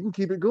going. Yeah, you can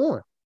keep it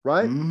going,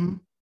 right?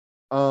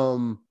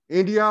 Mm-hmm.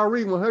 Indy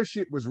Ari, when her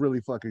shit was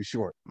really fucking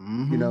short,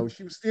 Mm-hmm.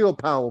 she was still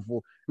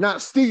powerful.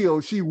 Not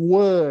still, she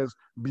was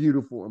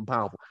beautiful and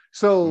powerful.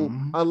 So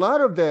Mm-hmm. a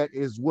lot of that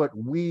is what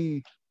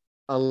we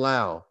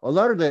allow. A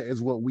lot of that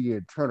is what we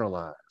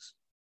internalize,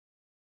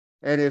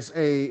 and it's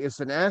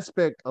an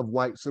aspect of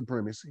white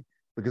supremacy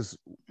because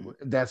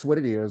that's what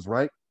it is,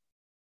 right?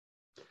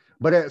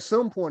 But at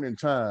some point in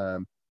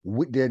time,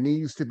 there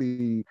needs to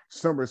be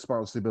some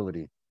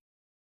responsibility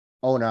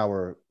on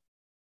our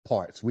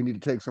parts. We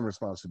need to take some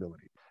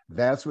responsibility.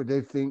 That's what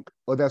they think,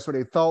 or that's what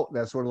they thought.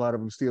 That's what a lot of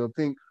them still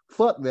think.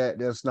 Fuck that.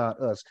 That's not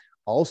us.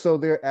 Also,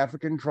 there are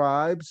African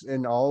tribes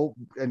and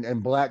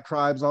black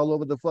tribes all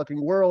over the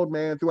fucking world,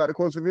 man, throughout the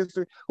course of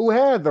history, who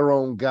had their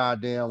own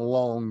goddamn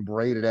long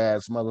braided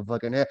ass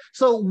motherfucking hair.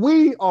 So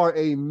we are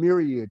a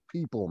myriad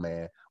people,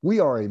 man. We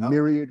are a Yep.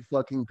 myriad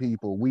fucking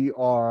people. We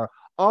are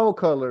all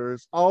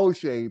colors, all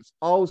shapes,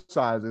 all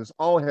sizes,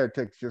 all hair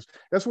textures.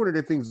 That's one of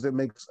the things that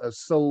makes us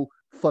so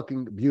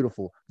fucking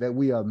beautiful, that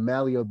we are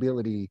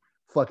malleability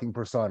fucking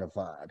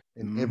personified,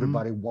 and Mm-hmm.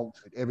 everybody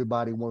wants it.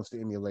 Everybody wants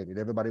to emulate it.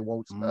 Everybody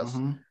wants us.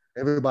 Mm-hmm.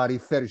 Everybody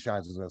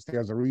fetishizes us.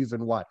 There's a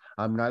reason why.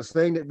 I'm not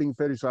saying that being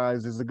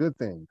fetishized is a good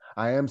thing.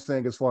 I am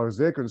saying, as far as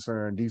they're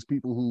concerned, these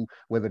people who,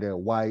 whether they're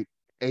white,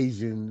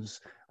 Asians,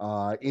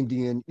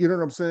 Indian, you know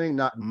what I'm saying?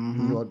 Not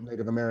Mm-hmm.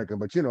 Native American,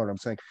 but you know what I'm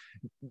saying.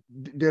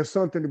 There's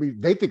something to be,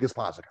 they think it's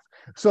positive.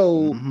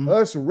 So Mm-hmm.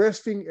 us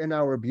resting in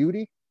our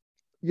beauty,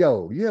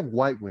 yo, you have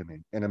white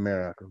women in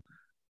America,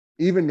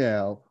 even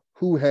now,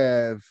 who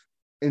have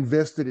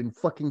invested in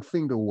fucking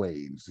finger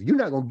waves. You're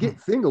not gonna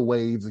get finger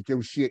waves if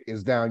your shit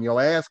is down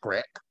your ass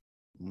crack.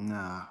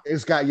 Nah.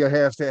 It's got your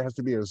hair has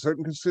to be a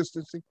certain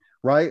consistency,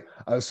 right?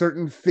 A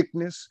certain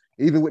thickness,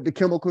 even with the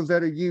chemicals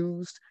that are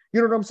used. You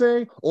know what I'm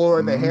saying?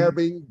 Or the hair Mm-hmm.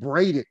 being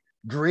braided,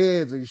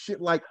 dreads and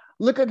shit. Like,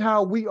 look at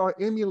how we are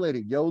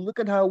emulated, yo. Look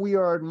at how we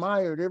are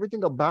admired.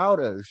 Everything about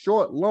us: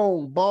 short,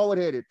 long, bald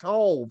headed,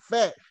 tall,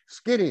 fat,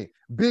 skinny,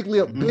 big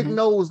lip, big Mm-hmm.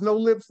 nose, no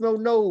lips, no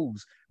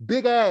nose,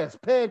 big ass,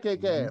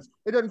 pancake Mm-hmm. ass.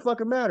 It doesn't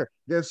fucking matter.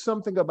 There's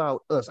something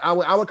about us,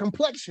 our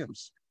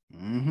complexions,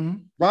 Mm-hmm.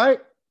 right?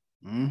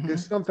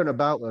 There's Mm-hmm. something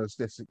about us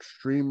that's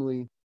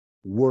extremely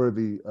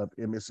worthy of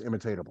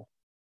imitatable.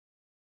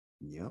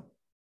 Yep.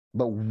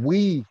 But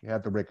we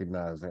have to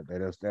recognize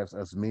that's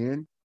us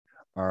men,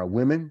 our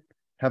women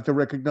have to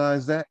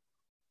recognize that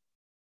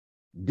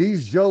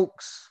these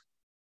jokes,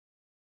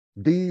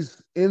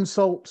 these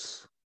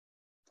insults,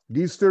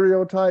 these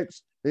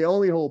stereotypes, they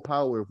only hold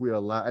power if we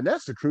allow, and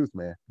that's the truth,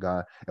 man,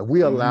 God. If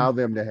we allow Mm-hmm.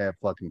 them to have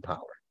fucking power,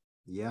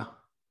 Yeah.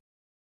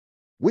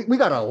 we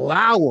gotta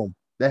allow them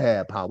to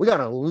have power. We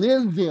gotta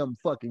lend them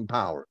fucking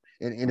power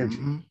and energy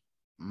Mm-hmm.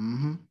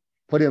 Mm-hmm.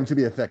 for them to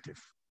be effective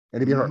and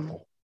to be Mm-hmm.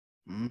 hurtful.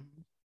 Mm-hmm.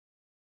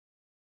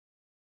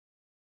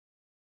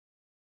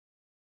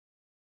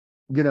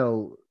 You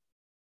know,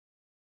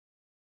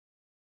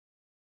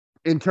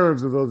 in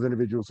terms of those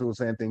individuals who were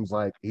saying things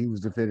like he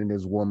was defending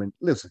his woman.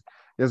 Listen,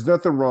 there's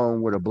nothing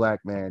wrong with a black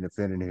man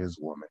defending his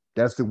woman.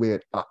 That's the way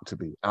it ought to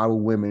be. Our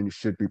women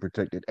should be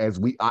protected as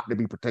we ought to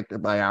be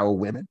protected by our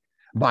women,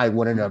 by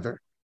one another,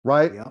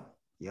 right? Yep.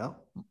 Yep.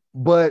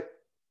 But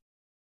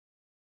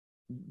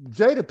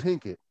Jada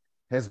Pinkett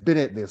has been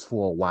at this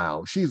for a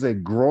while. She's a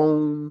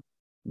grown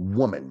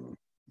woman.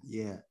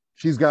 Yeah.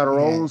 She's got She her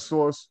own had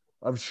source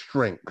of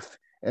strength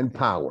and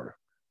power.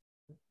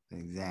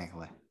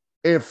 exactly.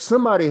 If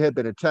somebody had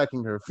been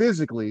attacking her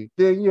physically,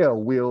 then yeah,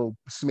 Will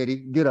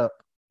Smitty, get up,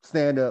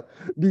 stand up,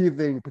 do your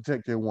thing,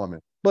 protect your woman.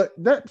 But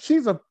that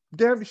she's a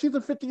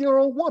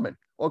 50-year-old woman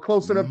or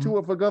close enough Mm-hmm. to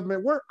it for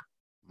government work,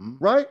 Mm-hmm.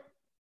 right?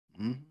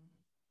 Mm-hmm.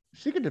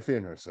 She can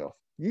defend herself.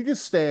 You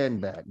just stand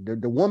back.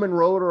 The woman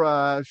rolled her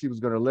eyes. She was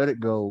going to let it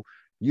go.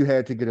 you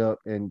had to get up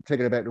and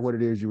taking it back to what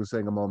it is you were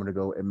saying a moment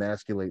ago,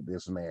 emasculate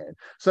this man.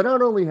 So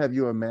not only have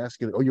you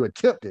emasculated, or you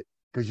attempted,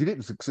 because you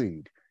didn't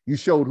succeed, you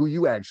showed who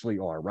you actually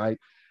are, right?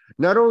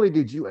 Not only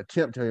did you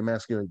attempt to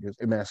emasculate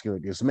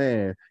this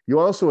man, you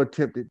also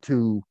attempted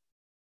to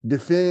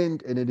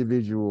defend an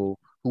individual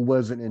who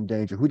wasn't in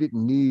danger, who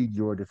didn't need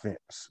your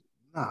defense.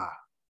 Nah.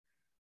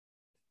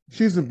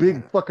 She's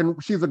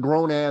she's a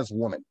grown ass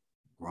woman.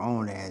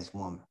 Grown ass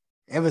woman.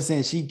 Ever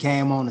since she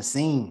came on the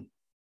scene,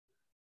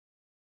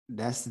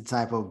 that's the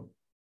type of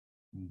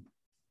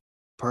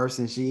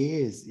person she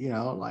is,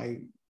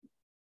 like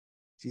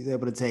she's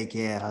able to take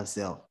care of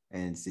herself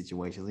in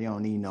situations. You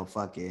don't need no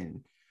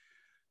fucking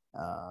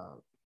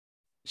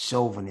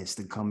chauvinist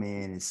to come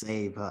in and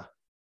save her.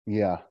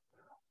 Yeah.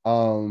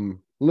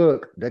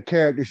 Look, that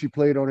character she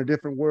played on A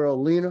Different World,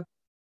 Lena,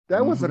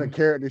 that wasn't a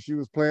character she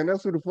was playing.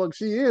 That's who the fuck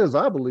she is,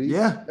 I believe.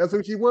 Yeah. That's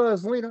who she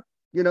was, Lena,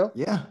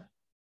 Yeah.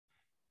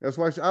 That's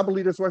why I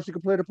believe that's why she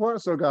could play the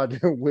part so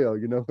goddamn well,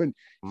 And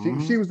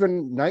she was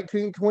in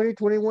 19, 20,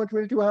 21,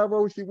 22, however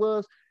old she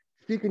was.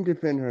 She can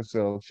defend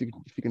herself. She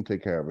can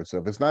take care of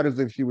herself. It's not as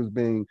if she was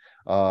being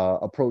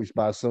approached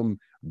by some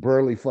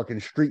burly fucking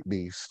street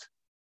beast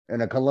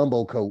in a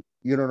Columbo coat.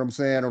 You know what I'm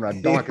saying? On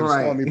a dark and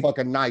stormy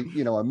fucking night,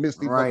 a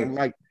misty fucking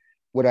night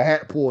with a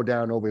hat pulled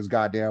down over his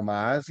goddamn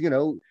eyes.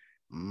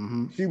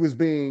 She was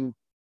being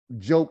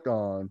joked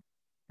on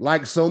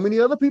like so many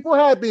other people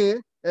have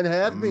been and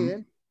have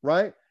been,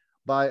 right?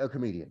 By a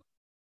comedian.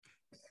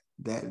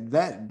 That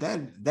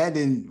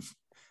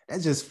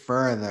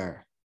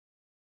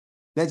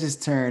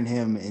just turned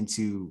him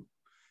into,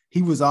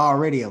 he was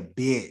already a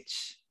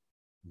bitch,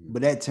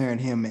 but that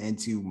turned him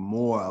into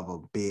more of a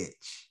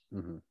bitch.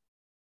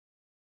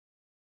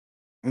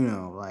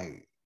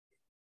 Like,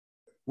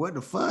 what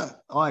the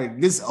fuck? Like,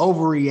 this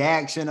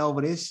overreaction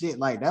over this shit,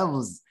 like, that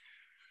was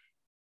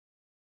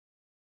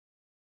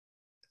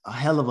a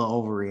hell of an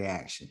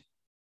overreaction.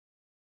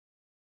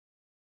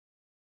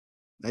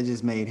 That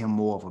just made him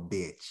more of a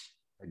bitch.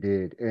 I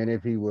did. And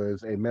if he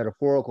was a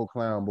metaphorical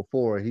clown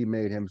before, he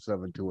made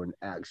himself into an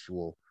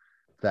actual,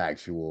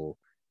 factual,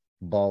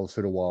 balls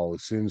to the wall,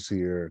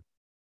 sincere,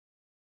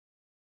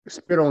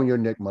 spit on your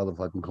neck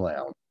motherfucking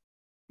clown.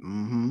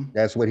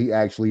 That's what he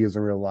actually is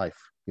in real life,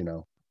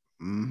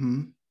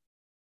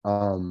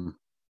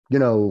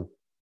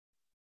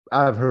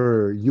 I've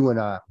heard,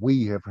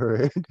 we have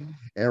heard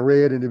and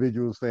read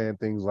individuals saying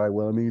things like,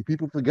 well, I mean,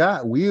 people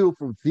forgot Will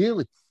from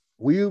Philly.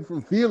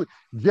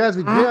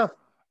 Jazzy Jeff,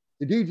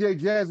 the DJ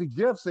Jazzy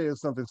Jeff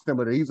says something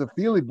similar. He's a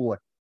Philly boy.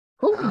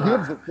 Who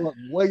gives a fuck?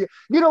 Well,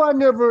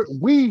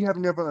 we have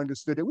never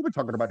understood it. We've been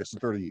talking about this for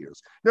 30 years.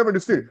 Never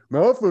understood it.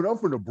 Man, I'm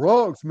from the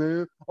Bronx,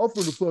 man. I'm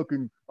from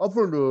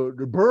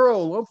the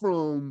borough. I'm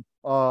from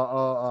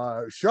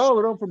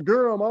Charlotte. I'm from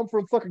Durham. I'm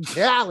from fucking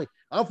Cali.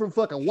 I'm from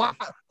fucking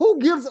who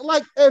gives it,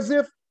 like, as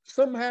if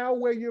somehow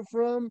where you're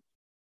from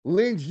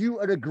lends you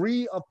a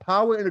degree of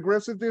power and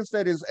aggressiveness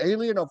that is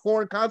alien or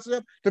foreign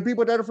concept to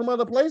people that are from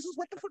other places?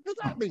 What the fuck does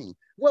that mean?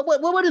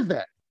 What is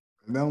that?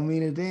 Don't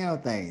mean a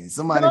damn thing.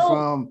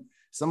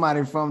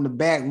 Somebody from the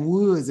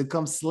backwoods that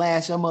come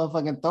slash your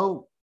motherfucking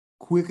throat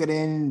quicker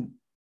than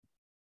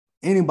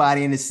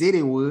anybody in the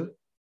city would.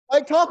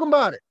 Like, talking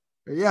about it.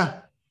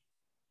 Yeah.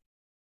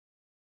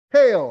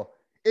 Hell,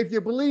 if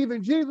you believe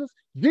in Jesus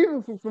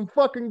was from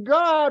fucking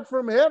God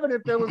from heaven,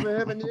 if there was a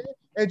heaven there.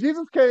 And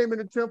Jesus came in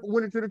the temple,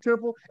 went into the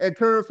temple and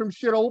turned some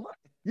shit over.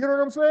 You know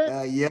what I'm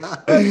saying? Yeah.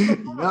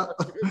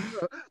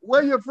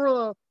 Where you're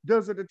from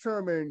doesn't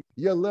determine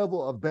your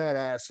level of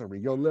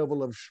badassery, your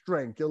level of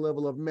strength, your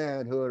level of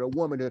manhood or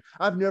womanhood.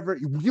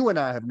 You and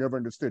I have never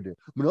understood it.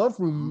 But I'm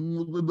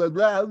from blah, blah,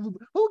 blah.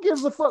 Who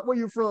gives a fuck where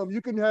you're from?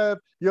 You can have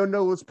your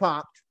nose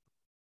popped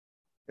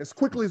as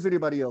quickly as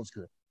anybody else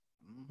could.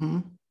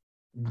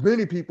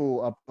 Many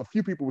people, a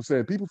few people were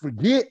saying, people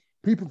forget,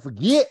 he's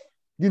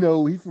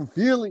from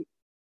Philly.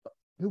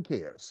 Who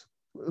cares?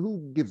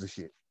 Who gives a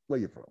shit where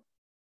you're from?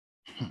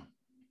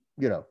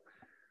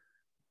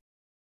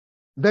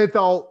 They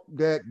thought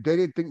that they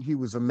didn't think he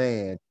was a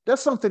man.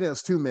 That's something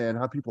else too, man.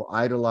 How people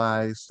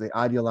they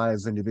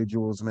idealize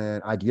individuals,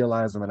 man,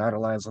 idealize them and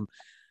idolize them.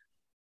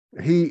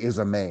 He is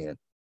a man,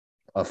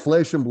 a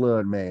flesh and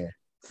blood man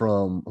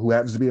who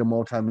happens to be a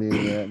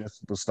multimillionaire and a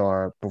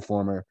superstar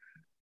performer,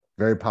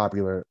 very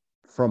popular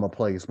from a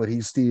place, but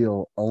he's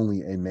still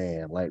only a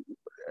man. Like,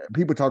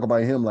 people talk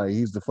about him like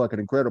he's the fucking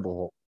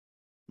Incredible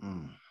Hulk.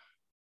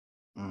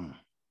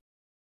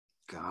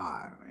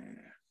 God, man.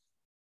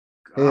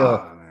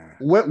 Man.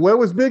 Where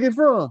was Biggie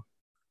from?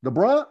 The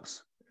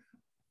Bronx?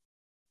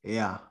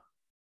 Yeah.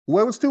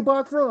 Where was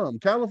Tupac from?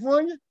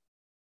 California?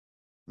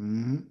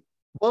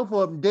 Both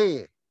of them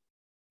dead.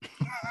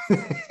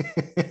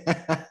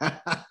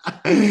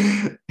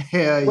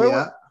 Hell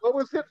yeah. Where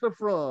was Hitler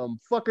from?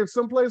 Fucking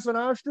someplace in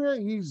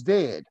Austria? He's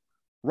dead.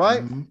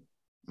 Right?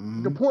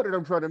 The point that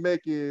I'm trying to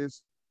make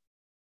is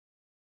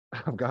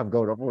I'm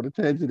going up on a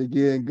tangent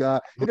again,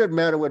 God. It doesn't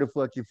matter where the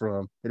fuck you're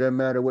from. It doesn't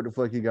matter what the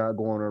fuck you got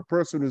going on. A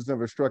person who's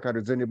never struck out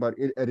at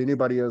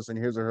anybody else in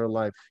his or her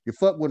life, you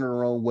fuck with them the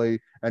wrong way,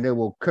 and they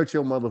will cut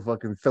your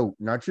motherfucking throat.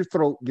 Not your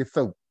throat, your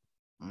throat.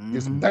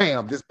 Just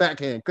bam, just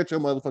backhand, cut your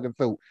motherfucking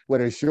throat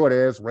with a short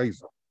ass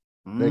razor.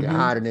 They can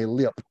hide in their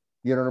lip.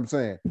 You know what I'm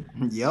saying?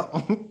 Yep.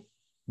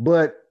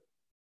 But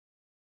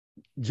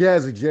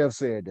Jazzy Jeff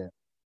said that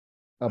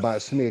about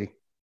Smitty.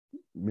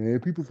 Man,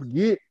 people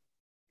forget.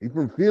 He's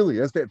from Philly.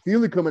 That's that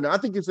Philly coming out. I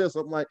think he said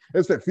something like,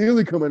 that's that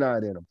Philly coming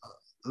out in him.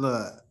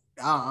 Look,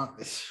 I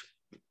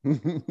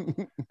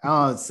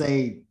don't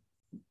say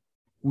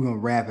we're gonna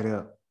wrap it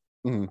up.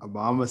 But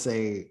I'm gonna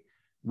say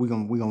we're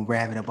gonna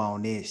wrap it up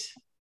on this.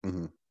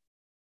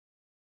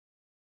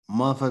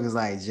 Motherfuckers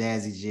like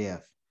Jazzy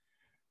Jeff.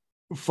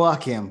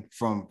 Fuck him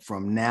from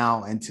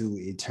now into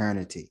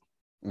eternity.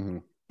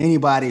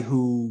 Anybody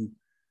who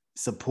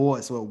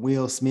supports what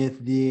Will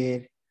Smith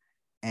did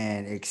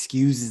and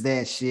excuses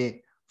that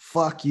shit,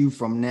 fuck you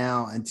from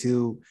now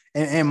until,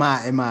 in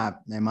my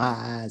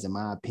eyes, in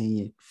my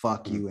opinion,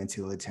 fuck you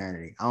until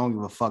eternity. I don't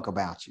give a fuck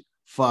about you.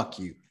 Fuck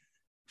you.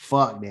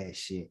 Fuck that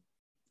shit.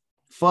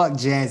 Fuck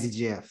Jazzy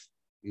Jeff.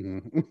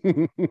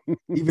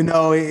 Even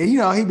though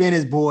he been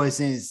his boy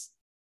since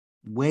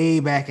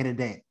way back in the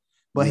day.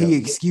 But he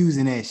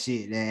excusing that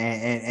shit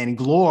and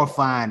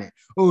glorifying it.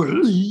 Oh,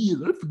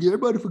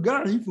 everybody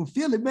forgot he from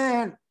Philly,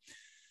 man.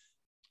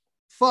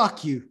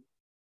 Fuck you.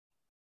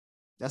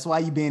 That's why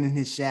you been in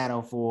his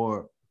shadow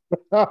for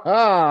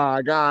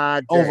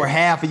God over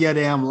half of your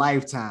damn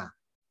lifetime.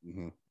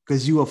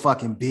 Because you a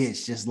fucking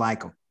bitch just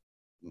like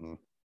him.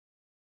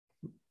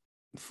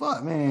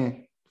 Fuck,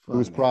 man.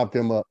 Who's propped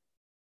him up.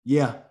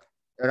 Yeah.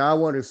 And I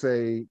want to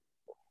say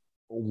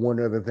one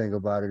other thing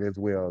about it as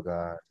well,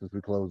 guys, since we're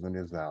closing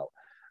this out.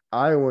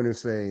 I want to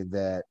say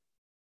that,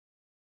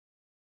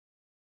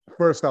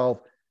 first off,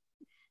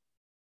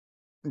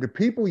 the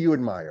people you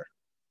admire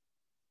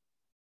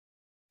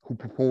who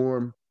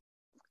perform,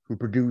 who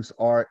produce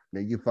art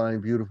that you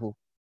find beautiful,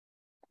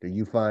 that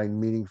you find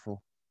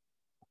meaningful,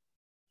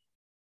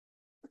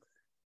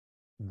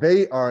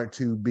 they ought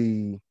to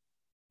be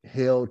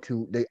held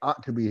to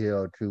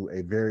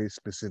a very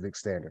specific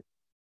standard.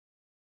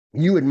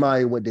 You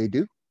admire what they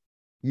do.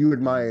 You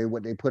admire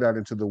what they put out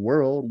into the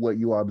world, what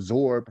you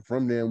absorb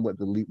from them, what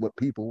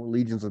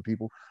legions of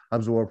people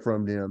absorb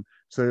from them.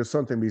 So there's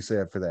something to be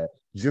said for that.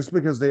 Just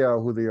because they are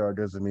who they are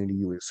doesn't mean that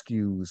you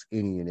excuse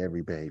any and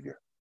every behavior.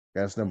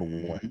 That's number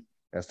one.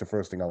 That's the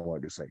first thing I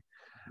wanted to say.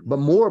 But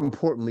more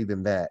importantly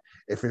than that,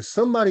 if there's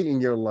somebody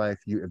in your life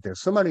you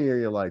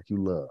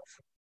love,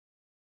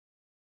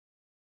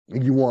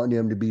 and you want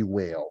them to be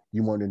well,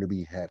 you want them to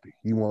be happy,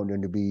 you want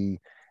them to be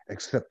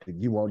accepted,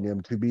 you want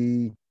them to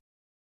be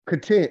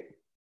content.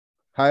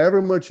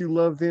 However much you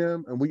love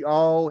them, and we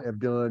all have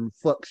done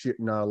fuck shit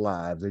in our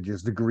lives, they're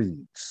just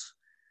degrees.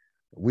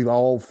 We've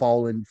all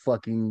fallen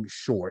fucking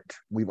short.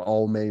 We've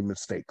all made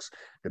mistakes.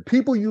 The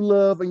people you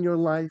love in your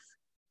life,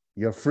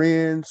 your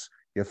friends,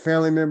 your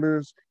family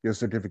members, your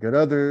significant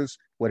others,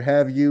 what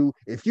have you,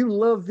 if you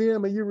love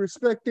them and you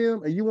respect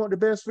them and you want the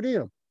best for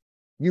them,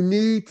 you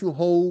need to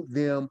hold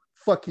them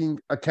fucking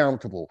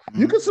accountable.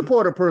 You can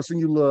support a person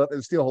you love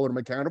and still hold them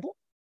accountable.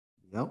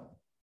 Yep.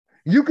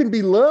 You can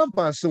be loved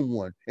by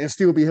someone and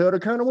still be held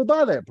accountable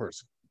by that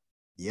person.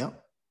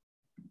 Yep.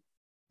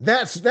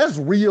 That's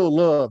real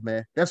love,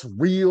 man. That's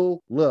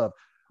real love.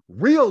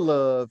 Real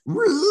love.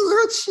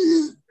 Real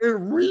shit.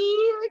 Real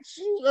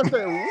shit. That's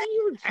that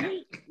real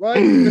shit,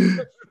 right?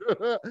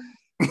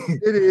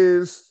 It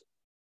is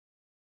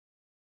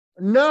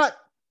not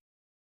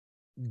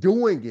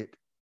doing it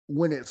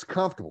when it's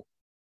comfortable.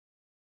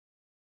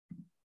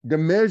 The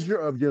measure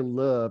of your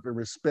love and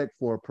respect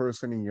for a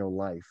person in your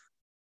life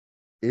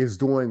is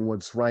doing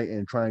what's right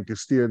and trying to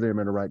steer them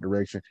in the right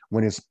direction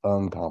when it's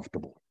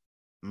uncomfortable.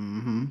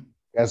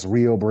 That's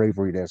real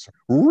bravery. That's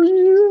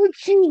real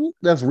cheat.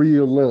 That's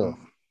real love.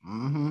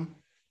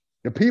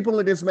 The people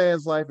in this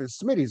man's life is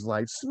Smitty's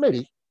life.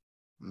 Smitty.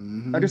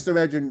 I just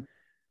imagine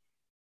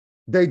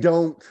they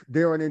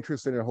aren't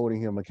interested in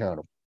holding him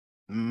accountable.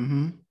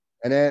 And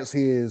as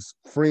his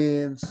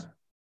friends,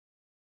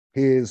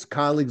 his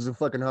colleagues in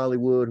fucking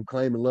Hollywood who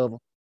claim to love him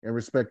and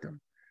respect him,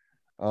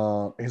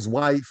 his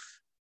wife,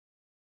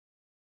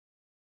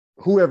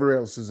 whoever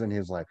else is in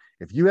his life.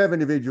 If you have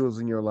individuals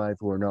in your life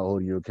who are not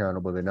holding you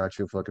accountable, they're not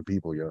your fucking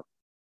people, yo.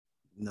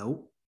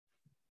 Nope.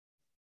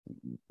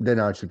 They're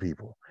not your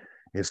people.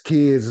 His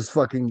kids, his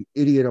fucking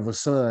idiot of a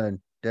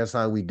son, that's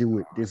how we do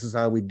it. This is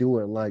how we do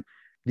it. Like,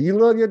 do you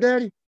love your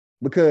daddy?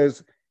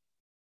 Because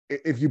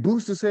if you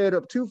boost his head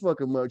up too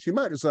fucking much, he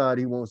might decide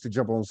he wants to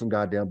jump on some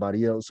goddamn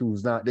body else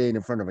who's not there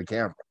in front of a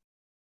camera.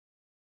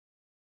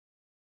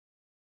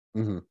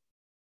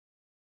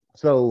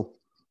 So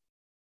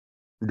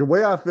the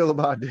way I feel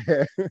about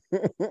that,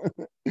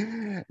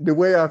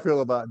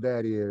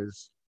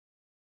 is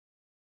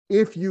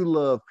if you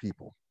love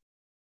people,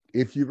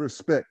 if you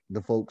respect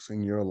the folks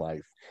in your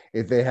life,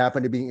 if they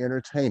happen to be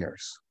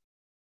entertainers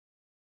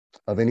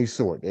of any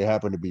sort, they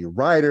happen to be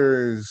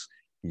writers,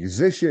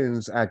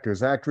 musicians,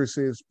 actors,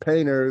 actresses,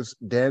 painters,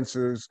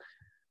 dancers,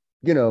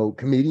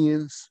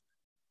 comedians,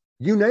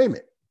 you name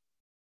it.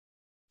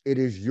 It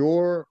is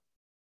your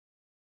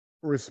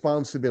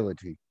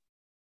responsibility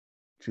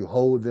to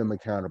hold them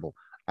accountable,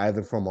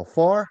 either from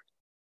afar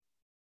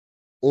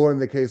or in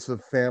the case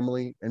of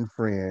family and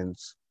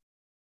friends,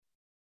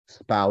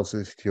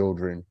 spouses,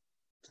 children,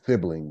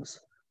 siblings,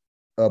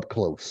 up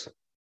close.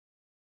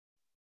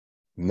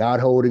 Not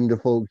holding the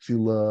folks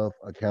you love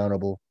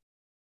accountable,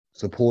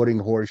 supporting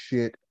horse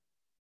shit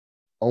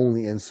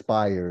only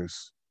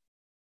inspires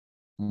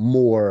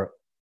more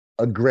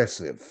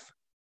aggressive,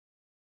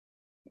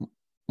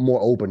 more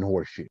open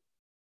horse shit.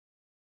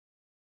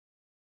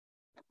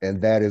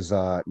 And that is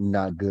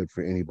not good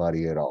for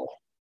anybody at all.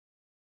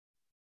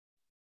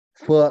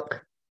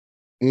 Fuck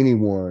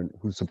anyone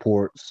who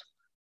supports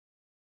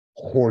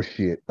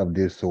horseshit of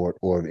this sort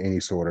or of any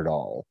sort at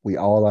all. We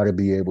all ought to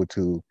be able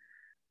to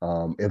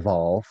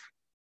evolve.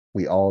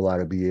 We all ought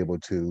to be able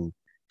to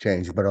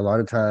change. But a lot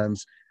of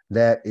times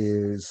that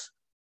is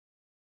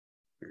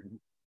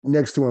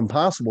next to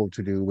impossible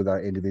to do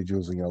without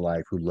individuals in your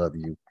life who love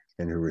you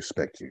and who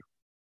respect you.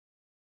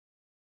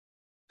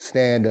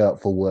 Stand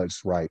up for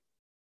what's right.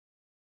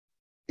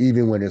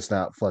 Even when it's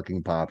not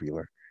fucking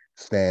popular,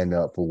 stand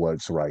up for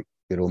what's right.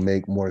 It'll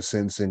make more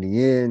sense in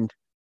the end,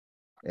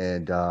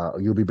 and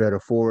you'll be better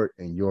for it,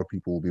 and your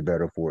people will be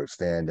better for it.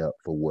 Stand up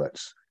for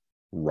what's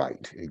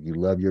right. If you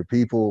love your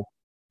people,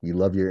 you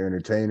love your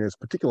entertainers,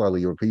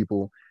 particularly your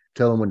people,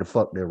 tell them when the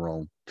fuck they're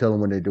wrong. Tell them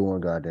when they're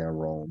doing goddamn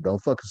wrong.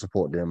 Don't fucking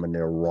support them in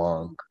their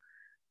wrong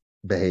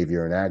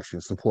behavior and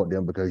action. Support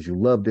them because you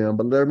love them,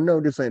 but let them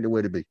know this ain't the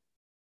way to be.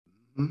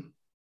 Mm-hmm.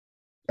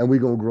 And we're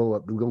going to grow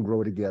up. We're going to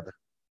grow together.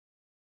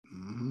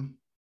 Mm-hmm.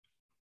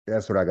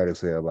 That's what I got to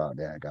say about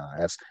that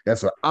guy.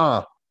 That's what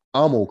I'm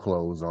gonna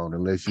close on,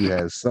 unless you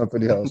have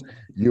something else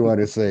you want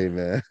to say,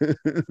 man.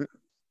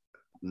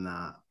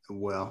 Nah.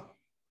 Well,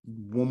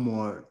 one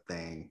more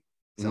thing.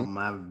 Something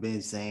I've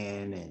been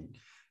saying and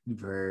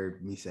you've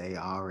heard me say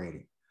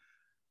already.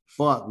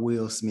 Fuck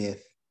Will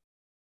Smith.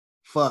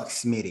 Fuck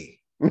Smitty.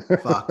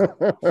 Fuck him.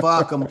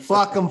 Fuck him.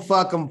 Fuck him.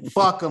 Fuck him.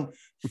 Fuck him.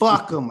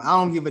 Fuck him. I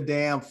don't give a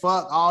damn.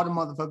 Fuck all the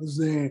motherfuckers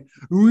saying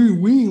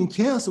we ain't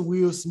cancel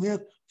Will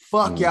Smith.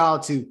 Fuck y'all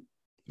too.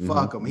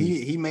 Fuck him.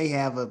 He may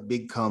have a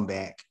big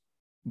comeback,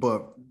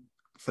 but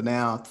for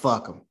now,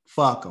 fuck him.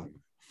 Fuck him.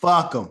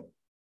 Fuck him.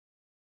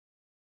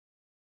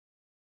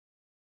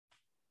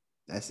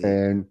 That's it.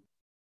 And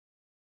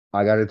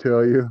I got to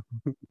tell you,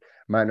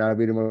 might not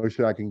be the most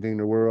shocking thing in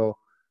the world.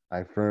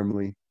 I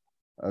firmly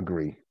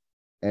agree.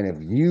 And if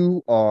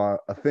you are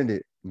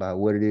offended by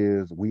what it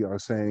is we are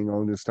saying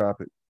on this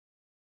topic,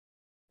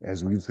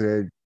 as we've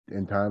said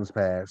in times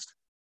past,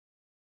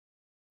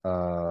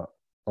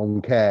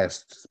 on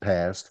casts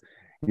past,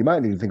 you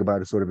might need to think about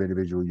the sort of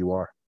individual you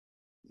are.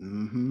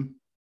 Mm-hmm.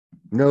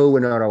 No,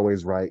 we're not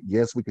always right.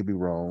 Yes, we could be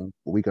wrong,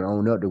 but we can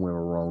own up to when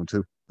we're wrong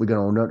too. We can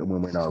own up to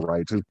when we're not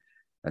right too.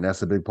 And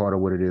that's a big part of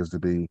what it is to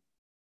be.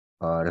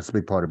 That's a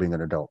big part of being an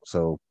adult.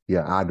 So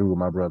yeah, I agree with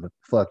my brother.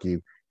 Fuck you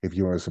if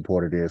you're in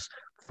support of this.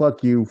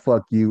 Fuck you,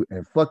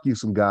 and fuck you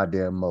some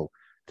goddamn mo.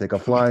 Take a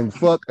flying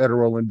fuck at a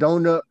rolling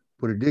donut,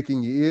 put a dick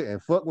in your ear,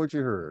 and fuck what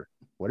you heard.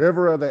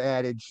 Whatever other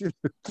adage you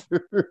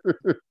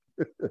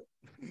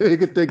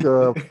can think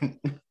of.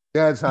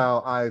 That's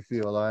how I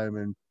feel. I'm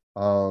in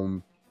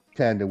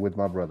tandem with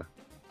my brother.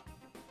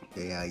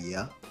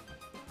 Yeah.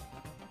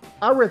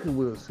 I reckon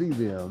we'll see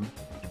them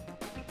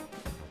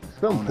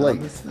someplace. On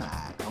the other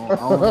side.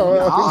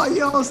 Oh, you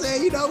know what I'm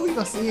saying? You know we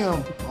gonna see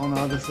them on the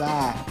other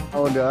side.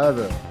 On the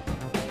other.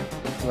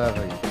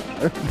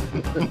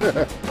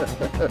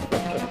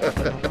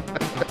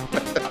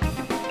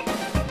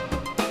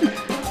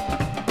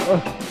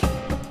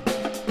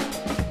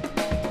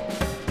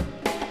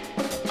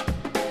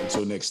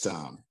 Until next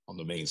time on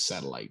the main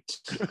satellite.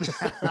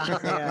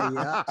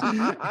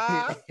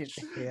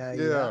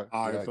 Yeah.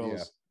 All right,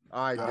 fellas.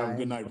 All right,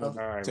 good night,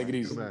 bro. Take it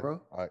easy,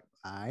 bro. All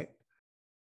right.